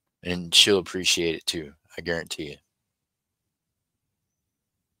 And she'll appreciate it too. I guarantee you.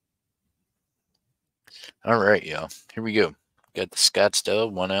 All right, y'all. Here we go. Got the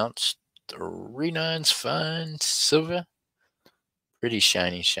Scottsdale 1 ounce, 3/9 fine silver. Pretty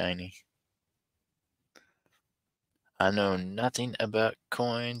shiny, shiny. I know nothing about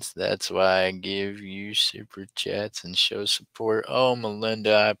coins. That's why I give you super chats and show support. Oh,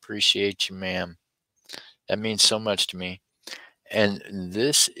 Melinda, I appreciate you, ma'am. That means so much to me. And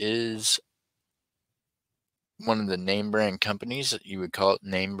this is one of the name brand companies. You would call it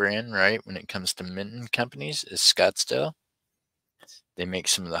name brand, right? When it comes to minting companies, is Scottsdale. They make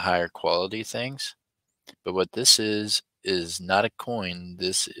some of the higher quality things. But what this is not a coin.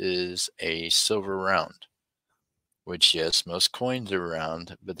 This is a silver round. Which, yes, most coins are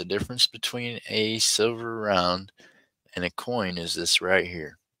round, but the difference between a silver round and a coin is this right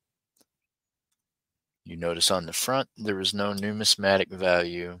here. You notice on the front there is no numismatic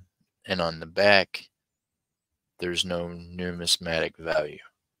value, and on the back there's no numismatic value.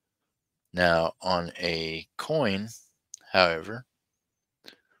 Now, on a coin, however,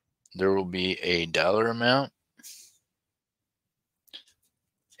 there will be a dollar amount,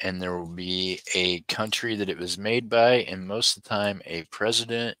 and there will be a country that it was made by, and most of the time a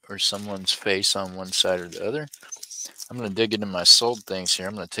president or someone's face on one side or the other. I'm going to dig into my sold things here.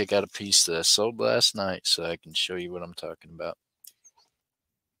 I'm going to take out a piece that I sold last night so I can show you what I'm talking about.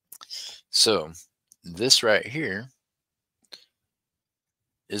 So this right here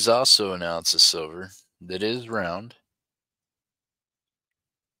is also an ounce of silver that is round.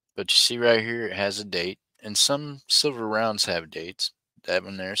 But you see right here, it has a date. And some silver rounds have dates. That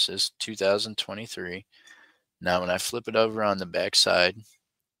one there says 2023. Now when I flip it over on the back side,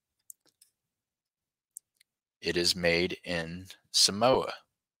 it is made in Samoa.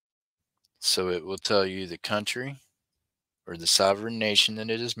 So it will tell you the country or the sovereign nation that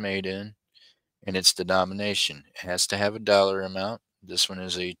it is made in and its denomination. It has to have a dollar amount. This one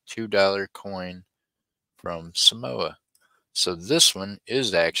is a $2 coin from Samoa. So this one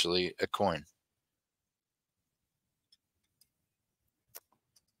is actually a coin.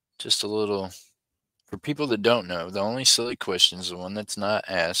 Just a little, for people that don't know, the only silly question is the one that's not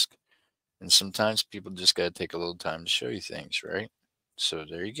asked. And sometimes people just got to take a little time to show you things, right? So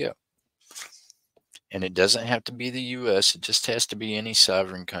there you go. And it doesn't have to be the US, it just has to be any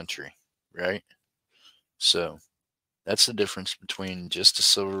sovereign country, right? So that's the difference between just a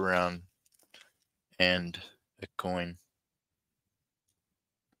silver round and a coin.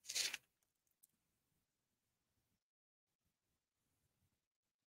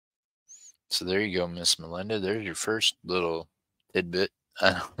 So there you go, Miss Melinda. There's your first little tidbit.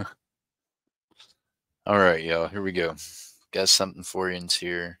 All right, y'all. Here we go. Got something for you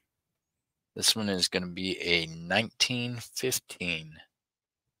here. This one is going to be a 1915.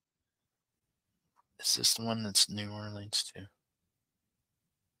 Is this the one that's New Orleans too?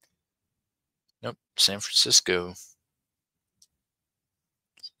 Nope, San Francisco.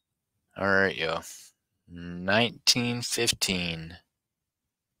 All right, y'all. 1915.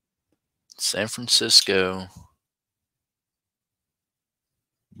 San Francisco.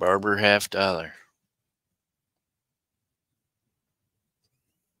 Barber $50.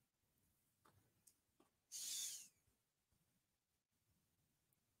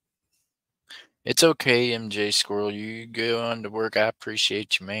 It's okay, MJ Squirrel. You go on to work. I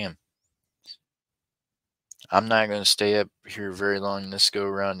appreciate you, ma'am. I'm not going to stay up here very long this go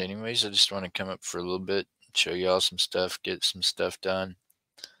around anyways. I just want to come up for a little bit, show y'all some stuff, get some stuff done,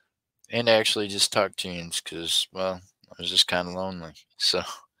 and actually just talk to you because, well, I was just kind of lonely. So,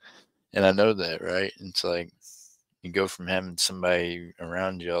 and I know that, right? It's like you go from having somebody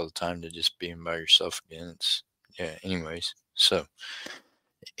around you all the time to just being by yourself again. It's, yeah, anyways. So,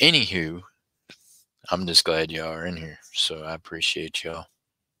 anywho, I'm just glad y'all are in here. So, I appreciate y'all.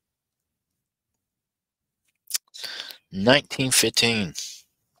 1915.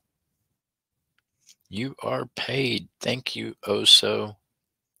 You are paid. Thank you, Oso.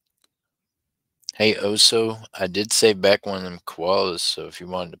 Hey, Oso, I did say back one of them koalas, so if you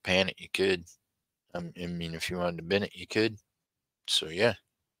wanted to pan it, you could. I mean, if you wanted to bend it, you could. So, yeah.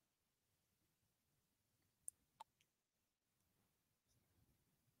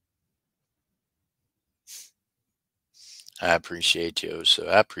 I appreciate you, Oso.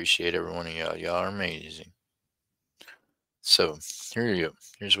 I appreciate every one of y'all. Y'all are amazing. So, here you go.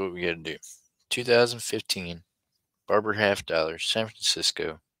 Here's what we got to do. 2015, Barber $50, San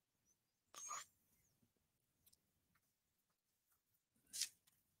Francisco.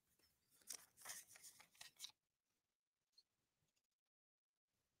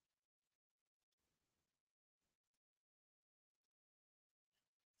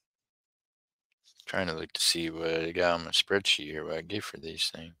 Trying to look to see what I got on my spreadsheet here, what I get for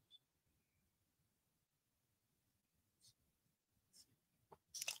these things.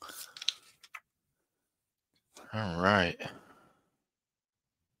 All right.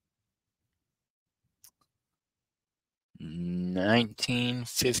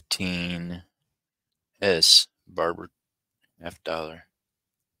 1915 S Barber $half.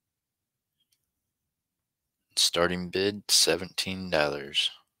 Starting bid $17.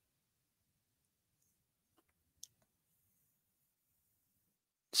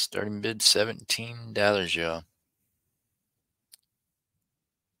 Starting bid $17, y'all.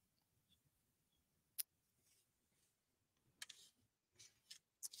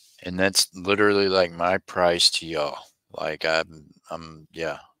 And that's literally like my price to y'all. Like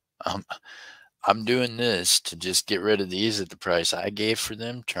yeah. I'm I'm doing this to just get rid of these at the price I gave for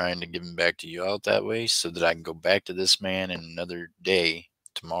them, trying to give them back to y'all that way so that I can go back to this man in another day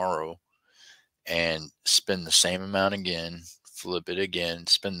tomorrow and spend the same amount again, flip it again,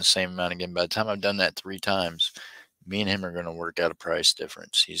 spend the same amount again. By the time I've done that 3 times, me and him are going to work out a price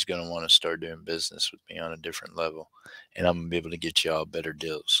difference. He's going to want to start doing business with me on a different level, and I'm going to be able to get y'all better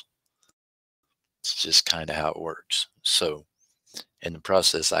deals. It's just kind of how it works. So, in the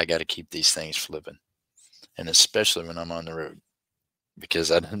process, I got to keep these things flipping, and especially when I'm on the road,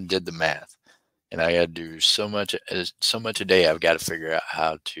 because I done did the math, and I got to do so much a day. I've got to figure out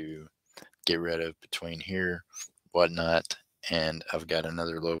how to get rid of between here, whatnot, and I've got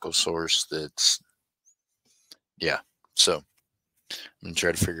another local source that's yeah. So I'm gonna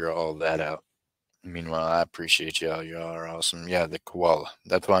try to figure all that out. Meanwhile, I appreciate y'all. Y'all are awesome. Yeah, the koala.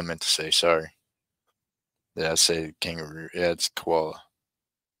 That's what I meant to say. Sorry. Did I say kangaroo? Yeah, it's koala.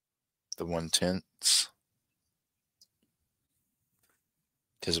 The 1/10.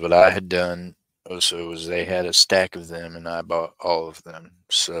 Because what I had done also was they had a stack of them and I bought all of them.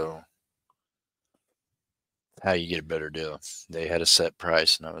 So how you get a better deal? They had a set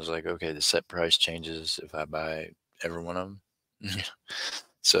price and I was like, okay, the set price changes if I buy every one of them.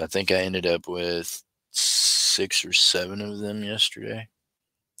 So I think I ended up with 6 or 7 of them yesterday.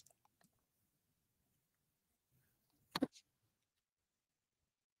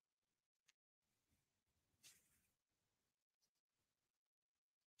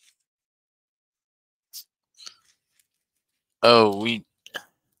 Oh, we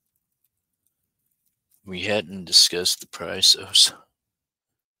hadn't discussed the price of,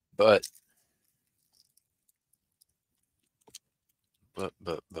 but but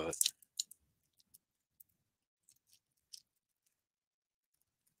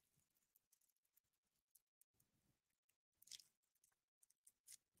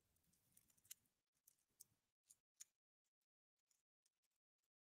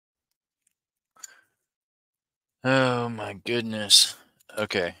oh my goodness.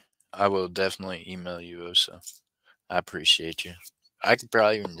 Okay, I will definitely email you, Osa. I appreciate you. I could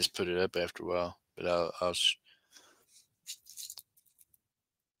probably even just put it up after a while, but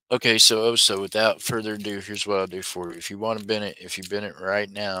okay, so Osa, without further ado, here's what I'll do for you. If you want to bin it, if you bin it right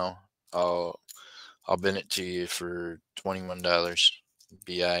now, I'll bin it to you for $21.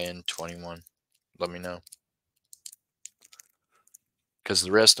 BIN 21. Let me know. Because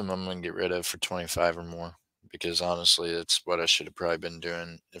the rest of them I'm going to get rid of for 25 or more. Because honestly, that's what I should have probably been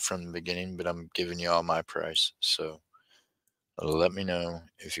doing from the beginning, but I'm giving you all my price. So let me know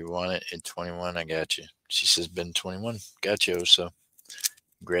if you want it at 21. I got you. She says, bin 21. Got you. So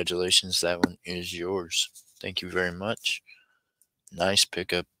congratulations. That one is yours. Thank you very much. Nice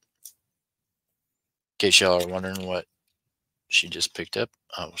pickup. In case y'all are wondering what she just picked up,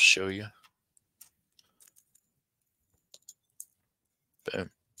 I will show you. Boom.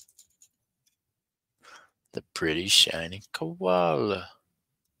 The pretty shiny koala.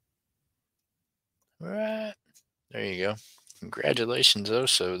 Right. There you go. Congratulations, though.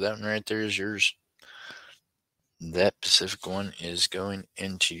 So that one right there is yours. That Pacific one is going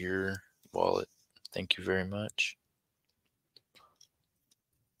into your wallet. Thank you very much.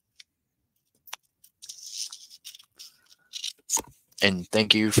 And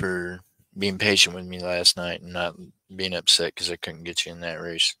thank you for being patient with me last night and not being upset because I couldn't get you in that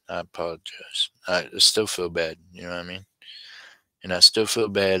race. I apologize. I still feel bad. You know what I mean? And I still feel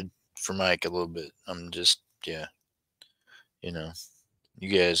bad for Mike a little bit. I'm just, yeah, you know,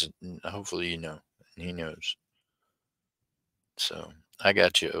 you guys, hopefully, you know, and he knows. So I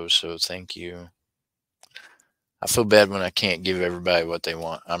got you. Oh, so thank you. I feel bad when I can't give everybody what they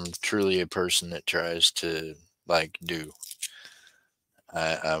want. I'm truly a person that tries to like do.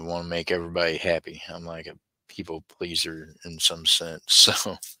 I want to make everybody happy. I'm like a people pleaser in some sense.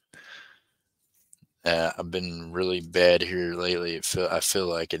 So I've been really bad here lately. I feel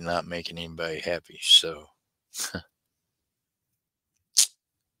like it not making anybody happy. So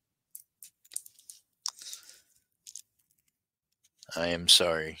I am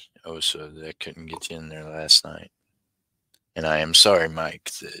sorry, Osa, that I couldn't get you in there last night. And I am sorry,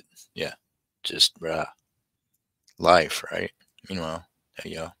 Mike, that, yeah, just life, right? Meanwhile,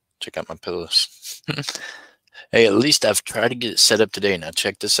 hey, y'all, check out my pillows. Hey, at least I've tried to get it set up today. Now,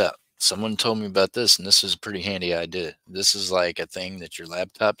 check this out. Someone told me about this, and this is a pretty handy idea. This is like a thing that your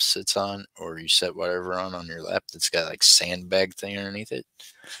laptop sits on, or you set whatever on your lap that's got like sandbag thing underneath it.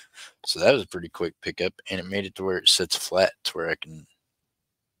 So that was a pretty quick pickup, and it made it to where it sits flat to where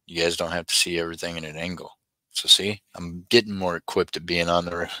you guys don't have to see everything in an angle. So see, I'm getting more equipped at being on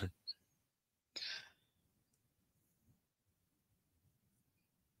the road.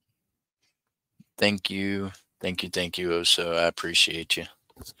 Thank you. Thank you, Oso. I appreciate you.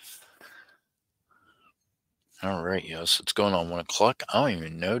 All right, y'all. So it's going on 1 o'clock. I don't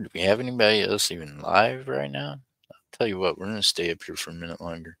even know. Do we have anybody else even live right now? I'll tell you what, we're going to stay up here for a minute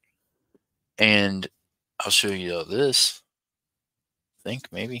longer. And I'll show you all this. I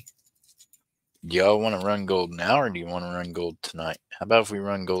think maybe. Do y'all want to run gold now or do you want to run gold tonight? How about if we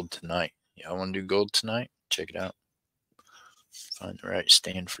run gold tonight? Y'all want to do gold tonight? Check it out. Find the right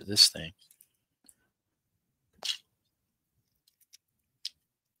stand for this thing.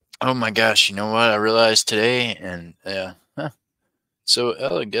 Oh my gosh, you know what I realized today? And so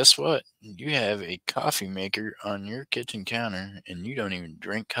Ella, guess what? You have a coffee maker on your kitchen counter and you don't even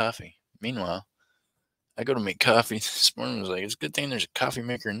drink coffee. Meanwhile, I go to make coffee this morning. I was like, it's a good thing there's a coffee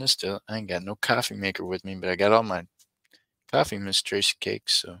maker in this still. I ain't got no coffee maker with me, but I got all my coffee, Miss Tracy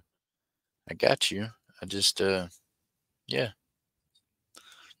cakes, so I got you. I just yeah.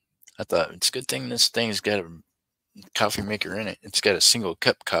 I thought it's a good thing this thing's got a coffee maker in it. It's got a single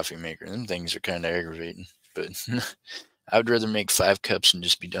cup coffee maker. Them things are kind of aggravating, but I would rather make 5 cups and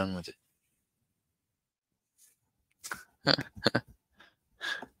just be done with it.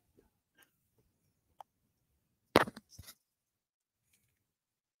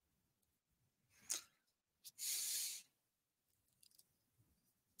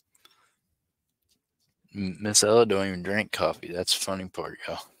 Miss Ella don't even drink coffee. That's the funny part,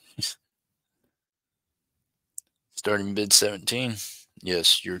 y'all. Starting bid 17.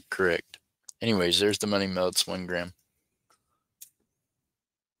 Yes, you're correct. Anyways, there's the money melts 1 gram.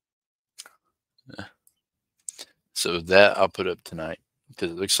 So that I'll put up tonight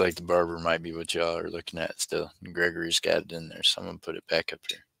because it looks like the barber might be what y'all are looking at still. Gregory's got it in there, so I'm gonna put it back up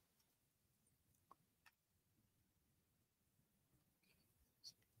here.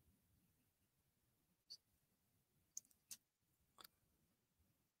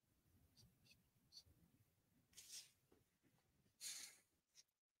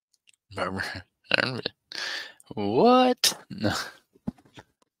 Barber, what? No.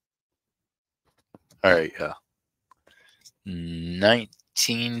 All right, y'all.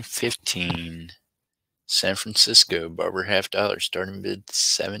 1915, San Francisco barber $half, starting bid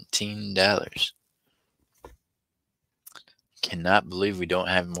 $17. Cannot believe we don't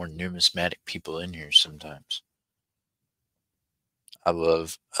have more numismatic people in here sometimes. I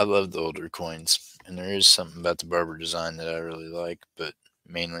love the older coins, and there is something about the barber design that I really like, but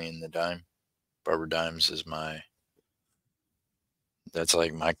mainly in the dime. Barber dimes is that's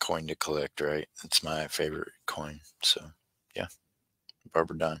like my coin to collect, right? It's my favorite coin. So yeah,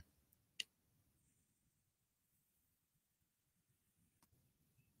 barber dime.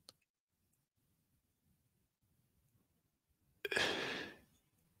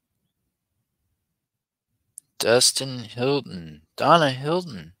 Dustin Hilton, Donna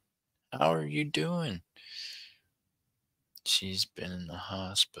Hilton, how are you doing? She's been in the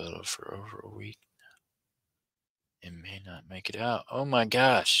hospital for over a week now and may not make it out. Oh my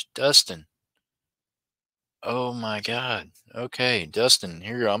gosh, Dustin. Oh my God. Okay, Dustin,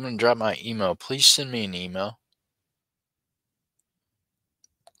 here, I'm going to drop my email. Please send me an email.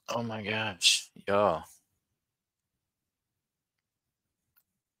 Oh my gosh, y'all.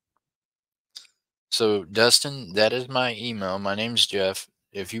 So, Dustin, that is my email. My name's Jeff.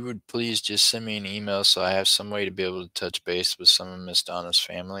 If you would please just send me an email so I have some way to be able to touch base with some of Miss Donna's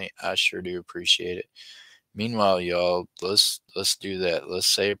family, I sure do appreciate it. Meanwhile, y'all, let's do that. Let's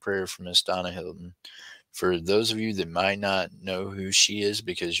say a prayer for Miss Donna Hilton. For those of you that might not know who she is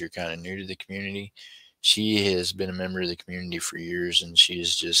because you're kind of new to the community, she has been a member of the community for years, and she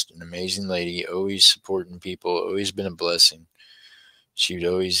is just an amazing lady, always supporting people, always been a blessing. She would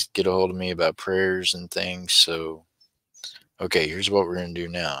always get a hold of me about prayers and things. So, okay, here's what we're going to do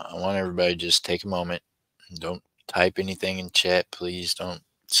now. I want everybody to just take a moment. Don't type anything in chat, please. Don't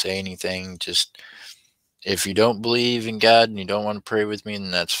say anything. Just if you don't believe in God and you don't want to pray with me,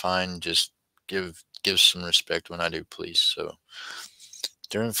 then that's fine. Just give some respect when I do, please. So,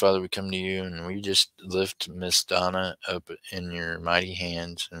 dear Heavenly Father, we come to you and we just lift Miss Donna up in your mighty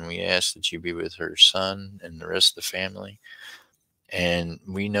hands, and we ask that you be with her son and the rest of the family. And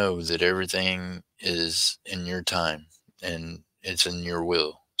we know that everything is in your time and it's in your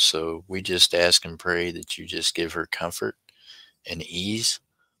will. So we just ask and pray that you just give her comfort and ease,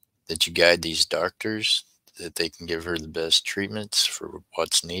 that you guide these doctors, that they can give her the best treatments for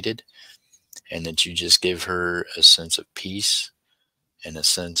what's needed, and that you just give her a sense of peace and a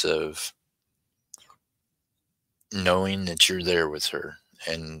sense of knowing that you're there with her,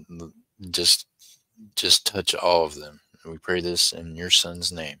 and just just touch all of them. We pray this in your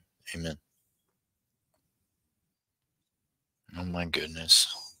son's name. Amen. Oh my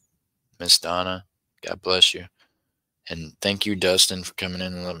goodness. Miss Donna, God bless you. And thank you, Dustin, for coming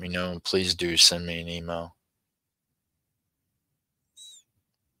in and letting me know. And please do send me an email.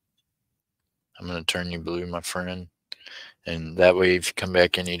 I'm going to turn you blue, my friend. And that way, if you come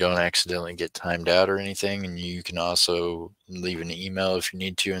back in, you don't accidentally get timed out or anything. And you can also leave an email if you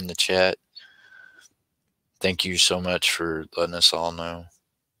need to in the chat. Thank you so much for letting us all know.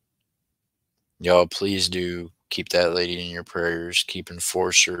 Y'all, please do keep that lady in your prayers. Keep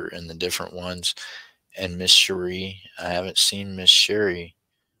Enforcer and the different ones. And Miss Cherie. I haven't seen Miss Sherry.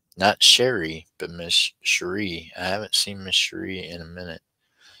 Not Sherry, but Miss Cherie. I haven't seen Miss Cherie in a minute.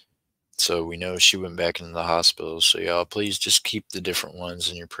 So we know she went back into the hospital. So y'all, please just keep the different ones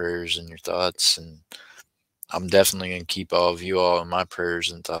in your prayers and your thoughts. And I'm definitely going to keep all of you all in my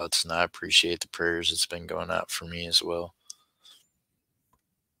prayers and thoughts. And I appreciate the prayers that's been going out for me as well.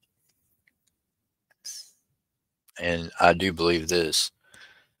 And I do believe this.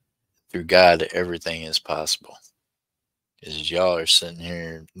 Through God, everything is possible. Because y'all are sitting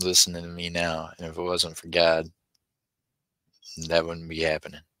here listening to me now. And if it wasn't for God, that wouldn't be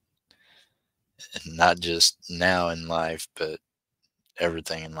happening. And not just now in life, but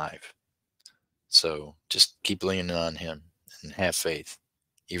everything in life. So just keep leaning on him and have faith,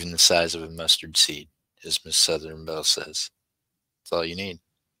 even the size of a mustard seed, as Miss Southern Belle says. That's all you need.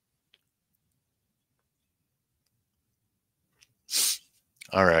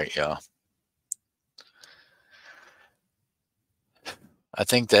 All right, y'all. I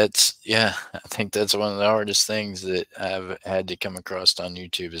think that's one of the hardest things that I've had to come across on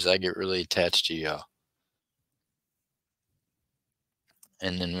YouTube is I get really attached to y'all.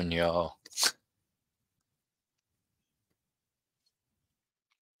 And then when y'all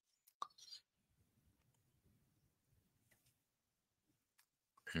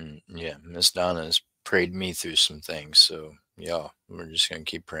yeah, Miss Donna's prayed me through some things, so y'all, we're just gonna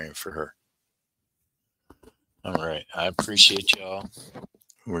keep praying for her. All right, I appreciate y'all.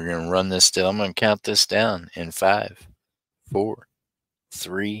 We're gonna run this still. I'm gonna count this down in 5, 4,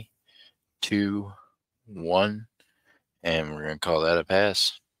 3, 2, 1, and we're gonna call that a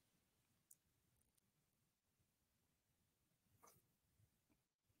pass.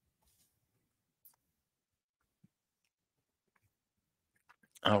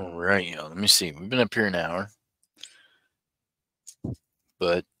 All right, y'all. Let me see. We've been up here an hour,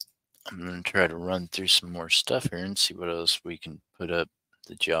 but I'm gonna try to run through some more stuff here and see what else we can put up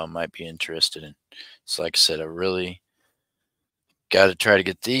that y'all might be interested in. So, like I said, I really got to try to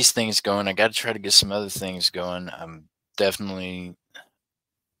get these things going. I got to try to get some other things going. I'm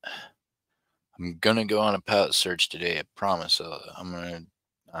gonna go on a pallet search today. I promise.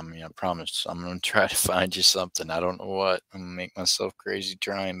 I promise. I'm gonna try to find you something. I don't know what. I'm gonna make myself crazy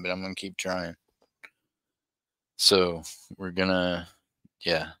trying, but I'm gonna keep trying. So we're gonna,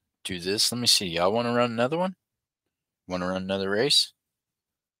 yeah, do this. Let me see. Y'all want to run another one? Want to run another race?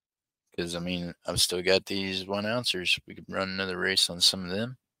 Because I've still got these 1 ouncers. We could run another race on some of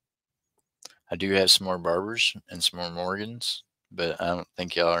them. I do have some more Barbers and some more Morgans, but I don't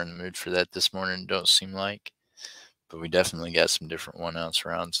think y'all are in the mood for that this morning. Don't seem like. But we definitely got some different 1 ounce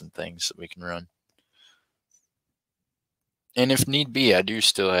rounds and things that we can run. And if need be, I do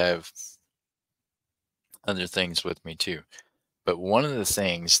still have other things with me too. But one of the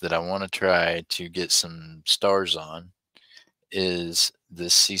things that I want to try to get some stars on is the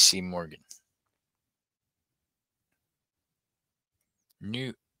CC Morgan.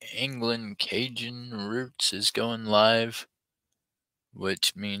 New England Cajun Roots is going live,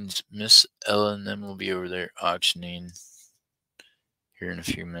 which means Miss Ella and them will be over there auctioning here in a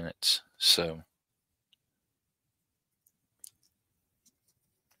few minutes. So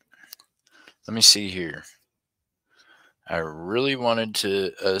let me see here. I really wanted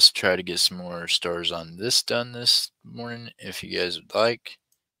us try to get some more stars on this done this morning, if you guys would like.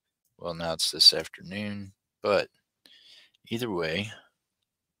 Well, now it's this afternoon, but either way.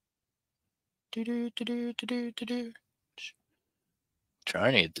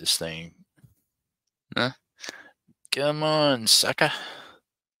 Trying to get this thing. Huh? Come on, sucker.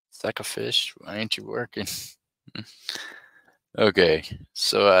 Sucker fish. Why ain't you working? Okay,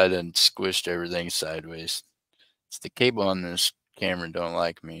 so I done squished everything sideways. It's the cable on this camera don't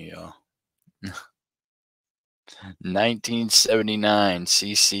like me, y'all. 1979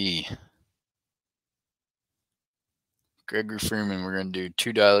 CC. Gregory Freeman, we're going to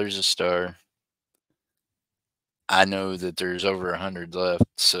do $2 a star. I know that there's over 100 left,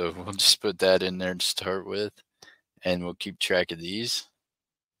 so we'll just put that in there to start with, and we'll keep track of these,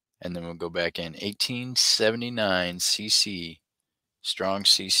 and then we'll go back in. 1879 CC, strong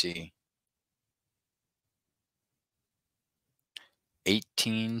CC.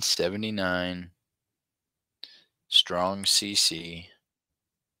 1879 strong CC.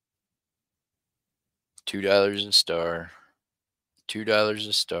 $2 a star. $2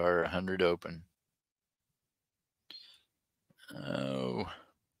 a star, 100 open. Oh,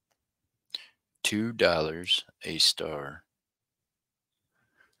 $2 a star.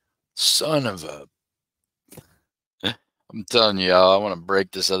 Son of a... I'm telling y'all, I want to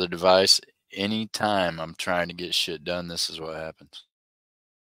break this other device. Anytime I'm trying to get shit done, this is what happens.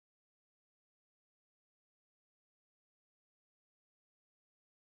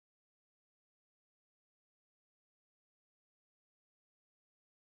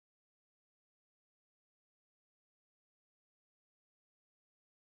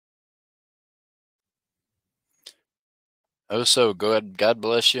 Oh, so God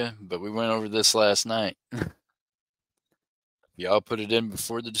bless you, but we went over this last night. Y'all put it in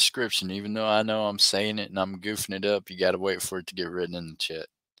before the description, even though I know I'm saying it and I'm goofing it up. You got to wait for it to get written in the chat.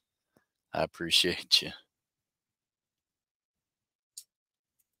 I appreciate you.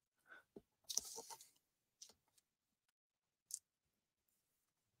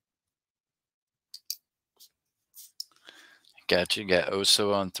 Got you. Got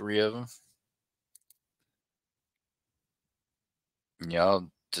Oso on 3 of them. And y'all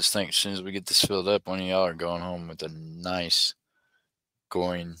just think as soon as we get this filled up, one of y'all are going home with a nice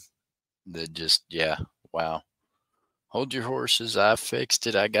coin that just, yeah, wow. Hold your horses. I fixed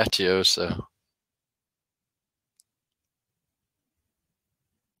it. I got you, Oso.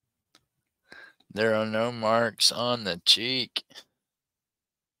 There are no marks on the cheek.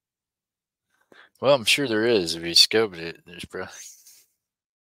 Well, I'm sure there is. If you scoped it, there's probably...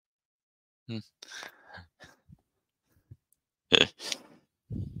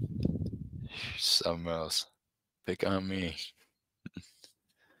 Something else. Pick on me.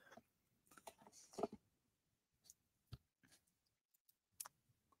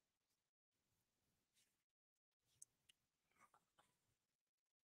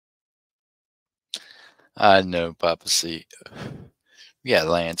 I know, Papa C. We got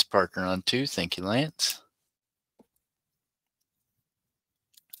Lance Parker on 2. Thank you, Lance.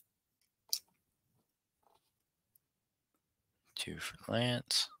 Two for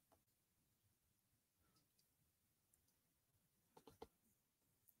Lance.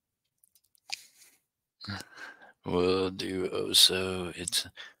 We'll do Oso. It's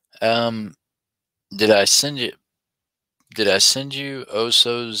did I send you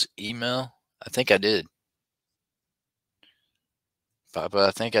Oso's email? I think I did. Papa,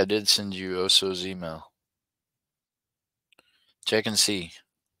 I think I did send you Oso's email. Check and see.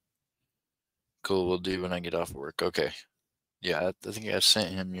 Cool, we'll do when I get off work. Okay. Yeah, I think I sent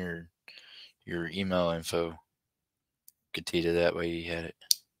him your email info. Katita, that way he had it.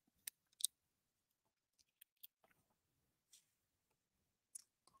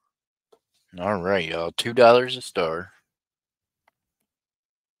 All right, y'all. $2 a star.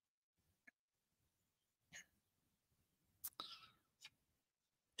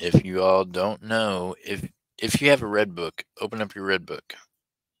 If you all don't know, if you have a red book, open up your red book.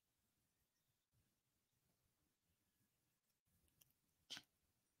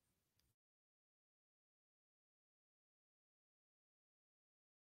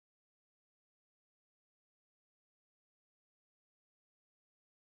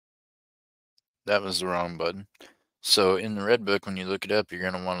 That was the wrong button. So in the red book, when you look it up, you're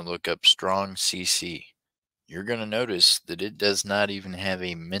going to want to look up strong CC. You're going to notice that it does not even have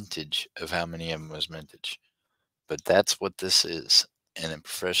a mintage of how many of them was mintage. But that's what this is. And a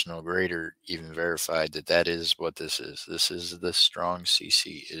professional grader even verified that that is what this is. This is the strong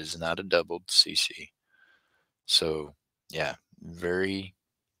CC. It is not a doubled CC. So, yeah, very,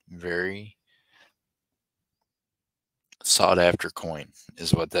 very sought after coin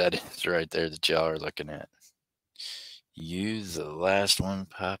is what that is right there that y'all are looking at. You the last one,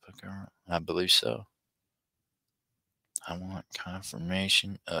 Papa Girl? I believe so. I want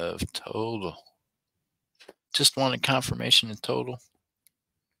confirmation of total. Just wanted confirmation of total.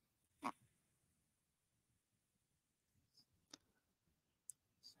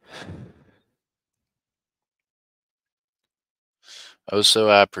 Oso,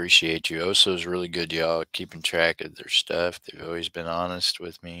 I appreciate you. Oso's really good, y'all, at keeping track of their stuff. They've always been honest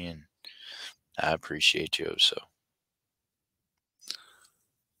with me, and I appreciate you, Oso.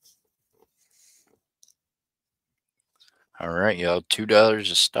 All right, y'all. $2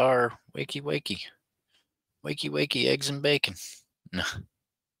 a star. Wakey, wakey. Wakey, wakey, eggs and bacon. No.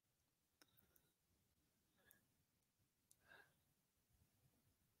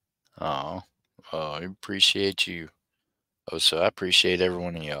 Oh, I appreciate you. Oso, I appreciate every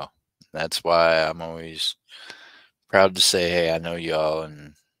one of y'all. That's why I'm always proud to say, hey, I know y'all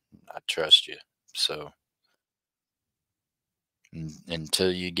and I trust you. So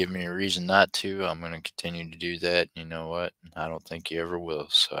until you give me a reason not to, I'm going to continue to do that. You know what? I don't think you ever will.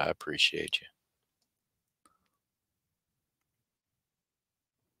 So I appreciate you.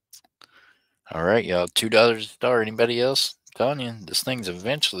 All right, y'all. $2 a star. Anybody else? I'm telling you, this thing's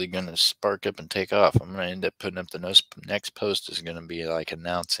eventually going to spark up and take off. I'm going to end up putting up the next post is going to be like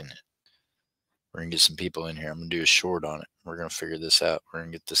announcing it. We're going to get some people in here. I'm going to do a short on it. We're going to figure this out. We're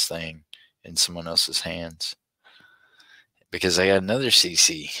going to get this thing in someone else's hands. Because I got another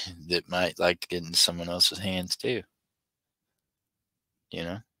CC that might like to get in someone else's hands too. You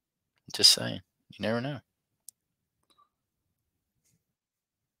know? Just saying. You never know.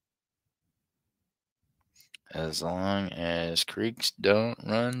 As long as creeks don't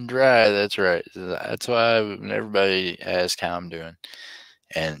run dry. That's right. That's why everybody asks how I'm doing.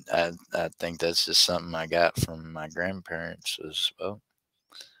 And I think that's just something I got from my grandparents as well.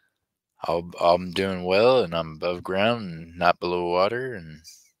 I'm doing well and I'm above ground and not below water. And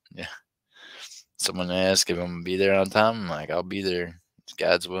yeah, someone asked if I'm going to be there on time. I'm like, I'll be there. If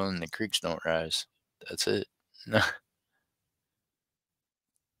God's willing, the creeks don't rise. That's it.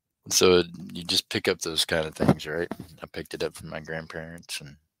 So you just pick up those kind of things, right? I picked it up from my grandparents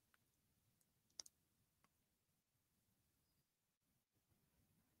and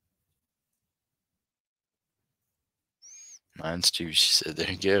mine's too. She said,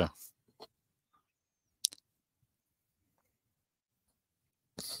 there you go.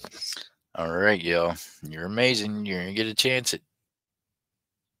 All right, y'all. You're amazing. You're going to get a chance at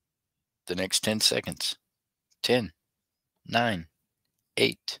the next 10 seconds. 10, 9,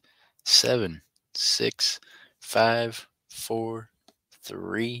 8, 7, 6, 5, 4,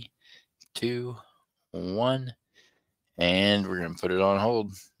 3, 2, 1. And we're going to put it on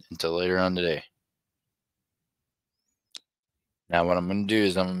hold until later on today. Now, what I'm going to do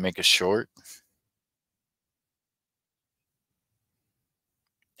is I'm going to make a short.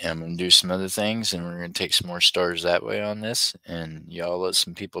 And I'm going to do some other things, and we're going to take some more stars that way on this. And y'all let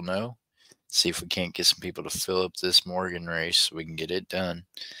some people know. See if we can't get some people to fill up this Morgan race so we can get it done.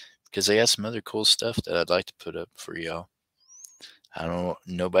 Because I got some other cool stuff that I'd like to put up for y'all. I don't.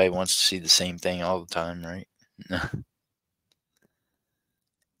 Nobody wants to see the same thing all the time, right?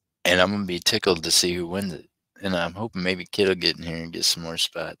 And I'm going to be tickled to see who wins it. And I'm hoping maybe Kid will get in here and get some more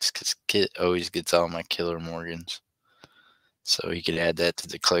spots. Because Kid always gets all my killer Morgans. So he could add that to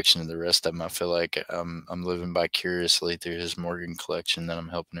the collection of the rest of them. I feel like I'm living vicariously through his Morgan collection that I'm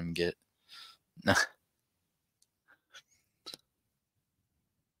helping him get.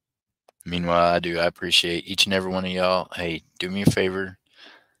 Meanwhile, I appreciate each and every one of y'all. Hey, do me a favor.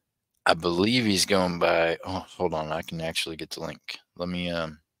 I believe he's going by. Oh, hold on. I can actually get the link. Let me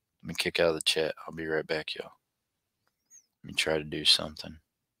kick out of the chat. I'll be right back, y'all. Let me try to do something.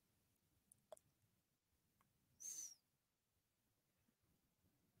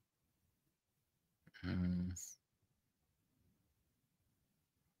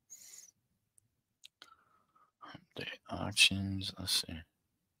 Update auctions. Let's see.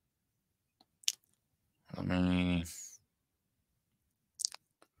 Let me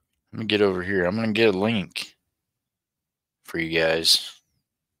get over here. I'm gonna get a link for you guys.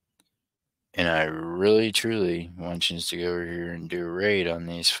 And I really, truly want you to go over here and do a raid on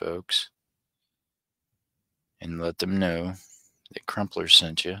these folks. And let them know that Crumpler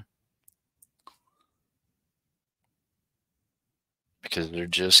sent you. Because they're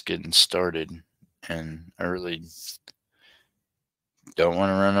just getting started. And I really don't want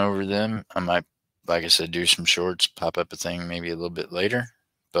to run over them. I might, like I said, do some shorts, pop up a thing maybe a little bit later.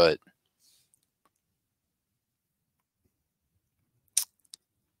 But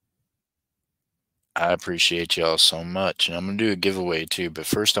I appreciate y'all so much. And I'm going to do a giveaway too. But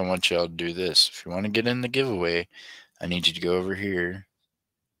first, I want y'all to do this. If you want to get in the giveaway, I need you to go over here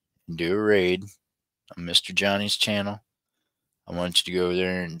and do a raid on Mr. Johnny's channel. I want you to go over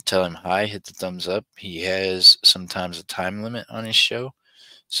there and tell him hi, hit the thumbs up. He has sometimes a time limit on his show,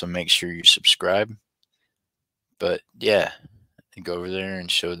 so make sure you subscribe. But yeah, go over there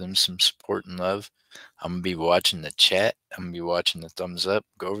and show them some support and love. I'm going to be watching the chat. I'm going to be watching the thumbs up.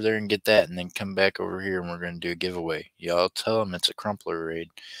 Go over there and get that, and then come back over here and we're going to do a giveaway. Y'all tell them it's a Crumpler raid,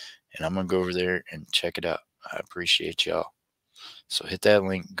 and I'm going to go over there and check it out. I appreciate y'all. So hit that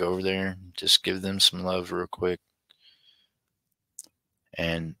link, go over there, just give them some love real quick.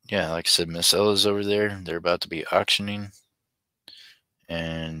 And yeah, like I said, Miss Ella's over there. They're about to be auctioning.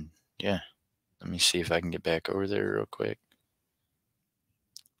 And yeah, let me see if I can get back over there real quick.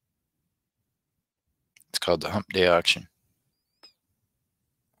 It's called the Hump Day Auction.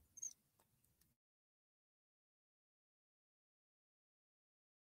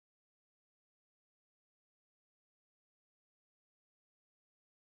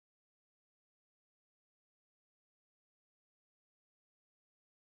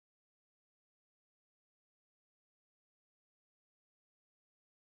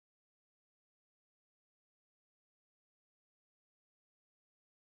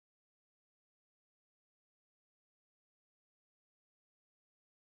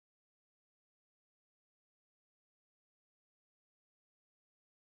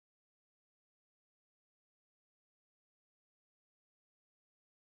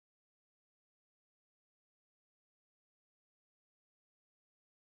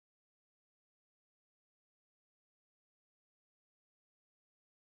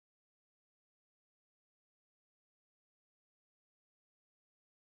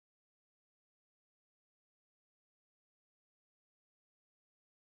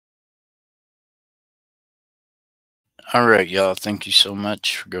 All right, y'all. Thank you so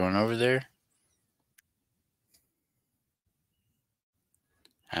much for going over there.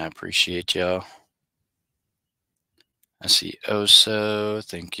 I appreciate y'all. I see Oso.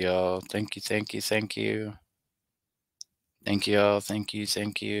 Thank y'all. Thank you, thank you, thank you. Thank y'all. Thank you,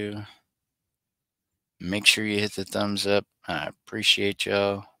 thank you. Make sure you hit the thumbs up. I appreciate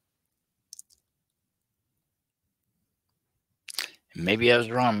y'all. Maybe I was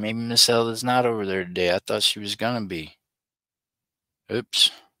wrong. Maybe Miss Ella's not over there today. I thought she was gonna be.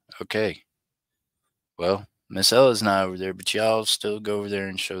 Oops. Okay. Well, Miss Ella's not over there, but y'all still go over there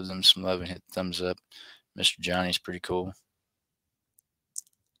and show them some love and hit the thumbs up. Mr. Johnny's pretty cool.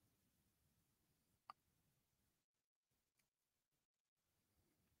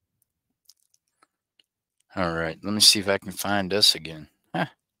 All right, let me see if I can find us again. Huh.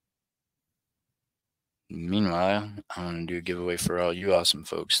 Meanwhile, I'm going to do a giveaway for all you awesome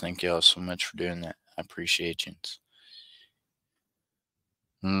folks. Thank y'all so much for doing that. I appreciate you.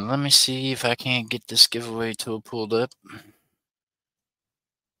 Let me see if I can't get this giveaway tool pulled up.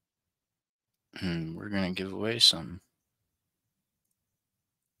 We're going to give away some.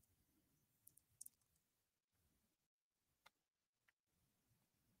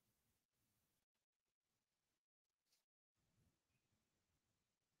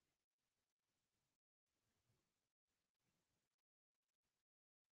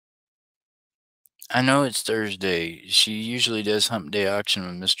 I know it's Thursday. She usually does Hump Day Auction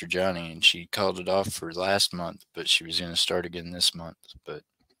with Mr. Johnny, and she called it off for last month, but she was going to start again this month. But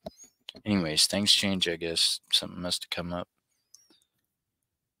anyways, things change, I guess. Something must have come up.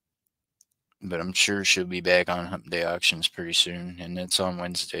 But I'm sure she'll be back on Hump Day Auctions pretty soon, and it's on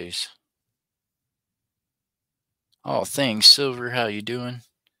Wednesdays. Oh, thanks, Silver. How you doing?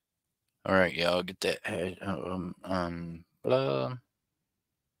 All right, yeah, I'll get that. Blah.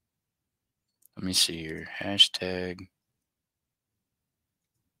 Let me see here. Hashtag.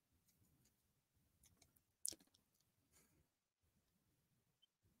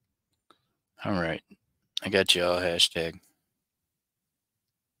 All right, I got y'all. Hashtag.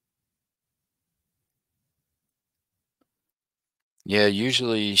 Yeah,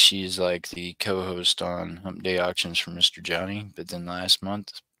 usually she's like the co-host on Hump Day Auctions for Mr. Johnny, but then last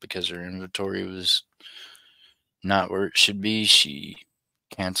month, because her inventory was not where it should be, she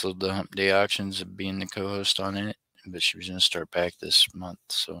canceled the Hump Day Auctions of being the co-host on it, but she was going to start back this month,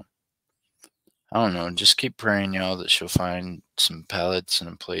 so I don't know. Just keep praying, y'all, that she'll find some pallets in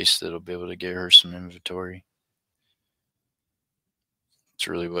a place that'll be able to get her some inventory. It's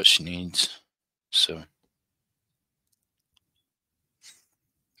really what she needs. So,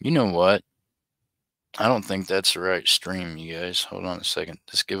 you know what? I don't think that's the right stream, you guys. Hold on a second.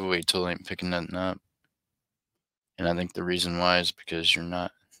 This giveaway tool ain't picking nothing up. And I think the reason why is because you're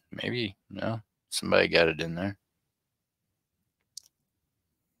not. Maybe, no. Somebody got it in there.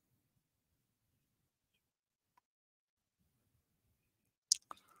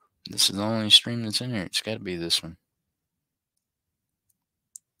 This is the only stream that's in here. It's got to be this one.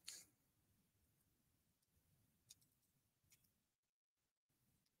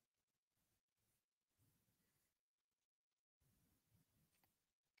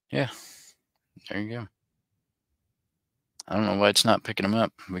 Yeah, there you go. I don't know why it's not picking them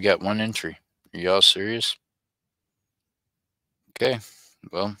up. We got one entry. Are y'all serious? Okay,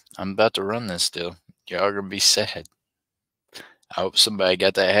 well, I'm about to run this still. Y'all are going to be sad. I hope somebody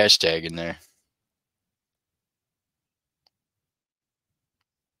got that hashtag in there.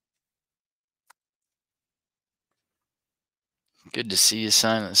 Good to see you,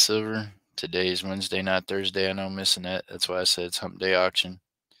 Silent Silver. Today is Wednesday, not Thursday. I know I'm missing that. That's why I said it's Hump Day Auction.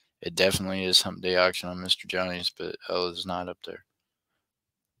 It definitely is Hump Day Auction on Mr. Johnny's, but L is not up there.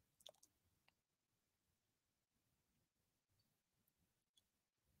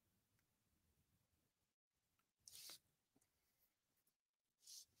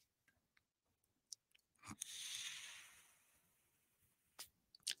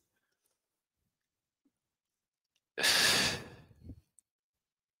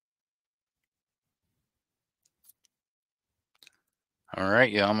 All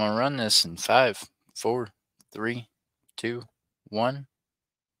right, y'all. I'm going to run this in 5, 4, 3, 2, 1.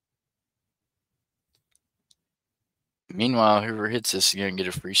 Meanwhile, whoever hits this is going to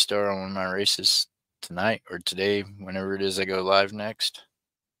get a free star on one of my races tonight or today, whenever it is I go live next.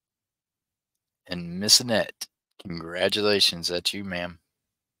 And Miss Annette, congratulations. That's you, ma'am.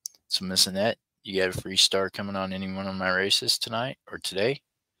 So, Miss Annette, you got a free star coming on any one of my races tonight or today.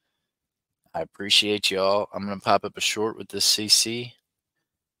 I appreciate y'all. I'm going to pop up a short with this CC.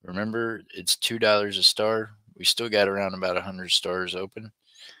 Remember, it's $2 a star. We still got around about 100 stars open.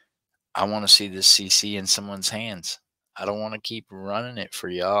 I want to see this CC in someone's hands. I don't want to keep running it for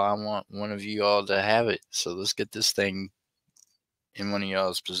y'all. I want one of you all to have it. So let's get this thing in one of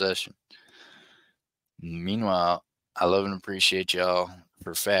y'all's possession. Meanwhile, I love and appreciate y'all. For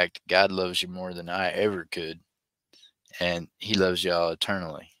a fact, God loves you more than I ever could. And he loves y'all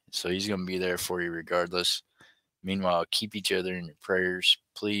eternally. So he's going to be there for you regardless. Meanwhile, keep each other in your prayers.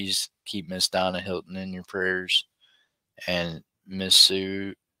 Please keep Miss Donna Hilton in your prayers. And Miss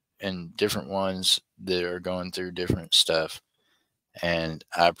Sue and different ones that are going through different stuff. And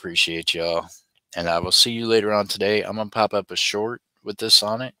I appreciate y'all. And I will see you later on today. I'm going to pop up a short with this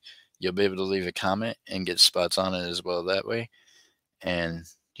on it. You'll be able to leave a comment and get spots on it as well that way. And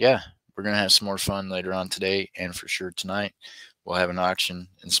yeah, we're going to have some more fun later on today. And for sure tonight, we'll have an auction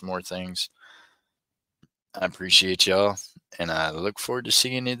and some more things. I appreciate y'all. And I look forward to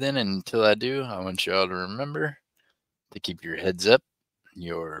seeing you then. And until I do, I want y'all to remember to keep your heads up,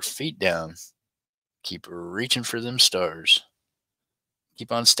 your feet down. Keep reaching for them stars.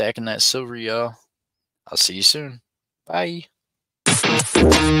 Keep on stacking that silver, y'all. I'll see you soon. Bye.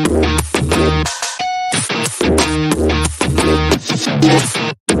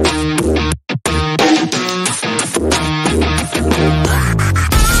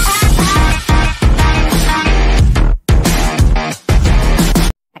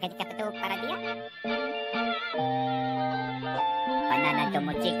 Pakai kapito para dia. Banana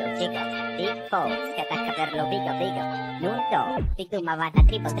como chico, chico, tipo, kata caverlo vigo, vigo, nudo, titu mavana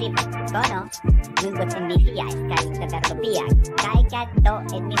tripo, cono, lungo en mi via, sky caverlo via, kai gatto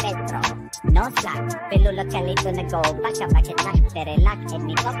en mi metro, no slack, pelulo calito na go, baka bakit nak, terelak en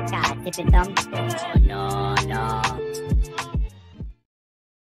mi kopka, tipidom, no,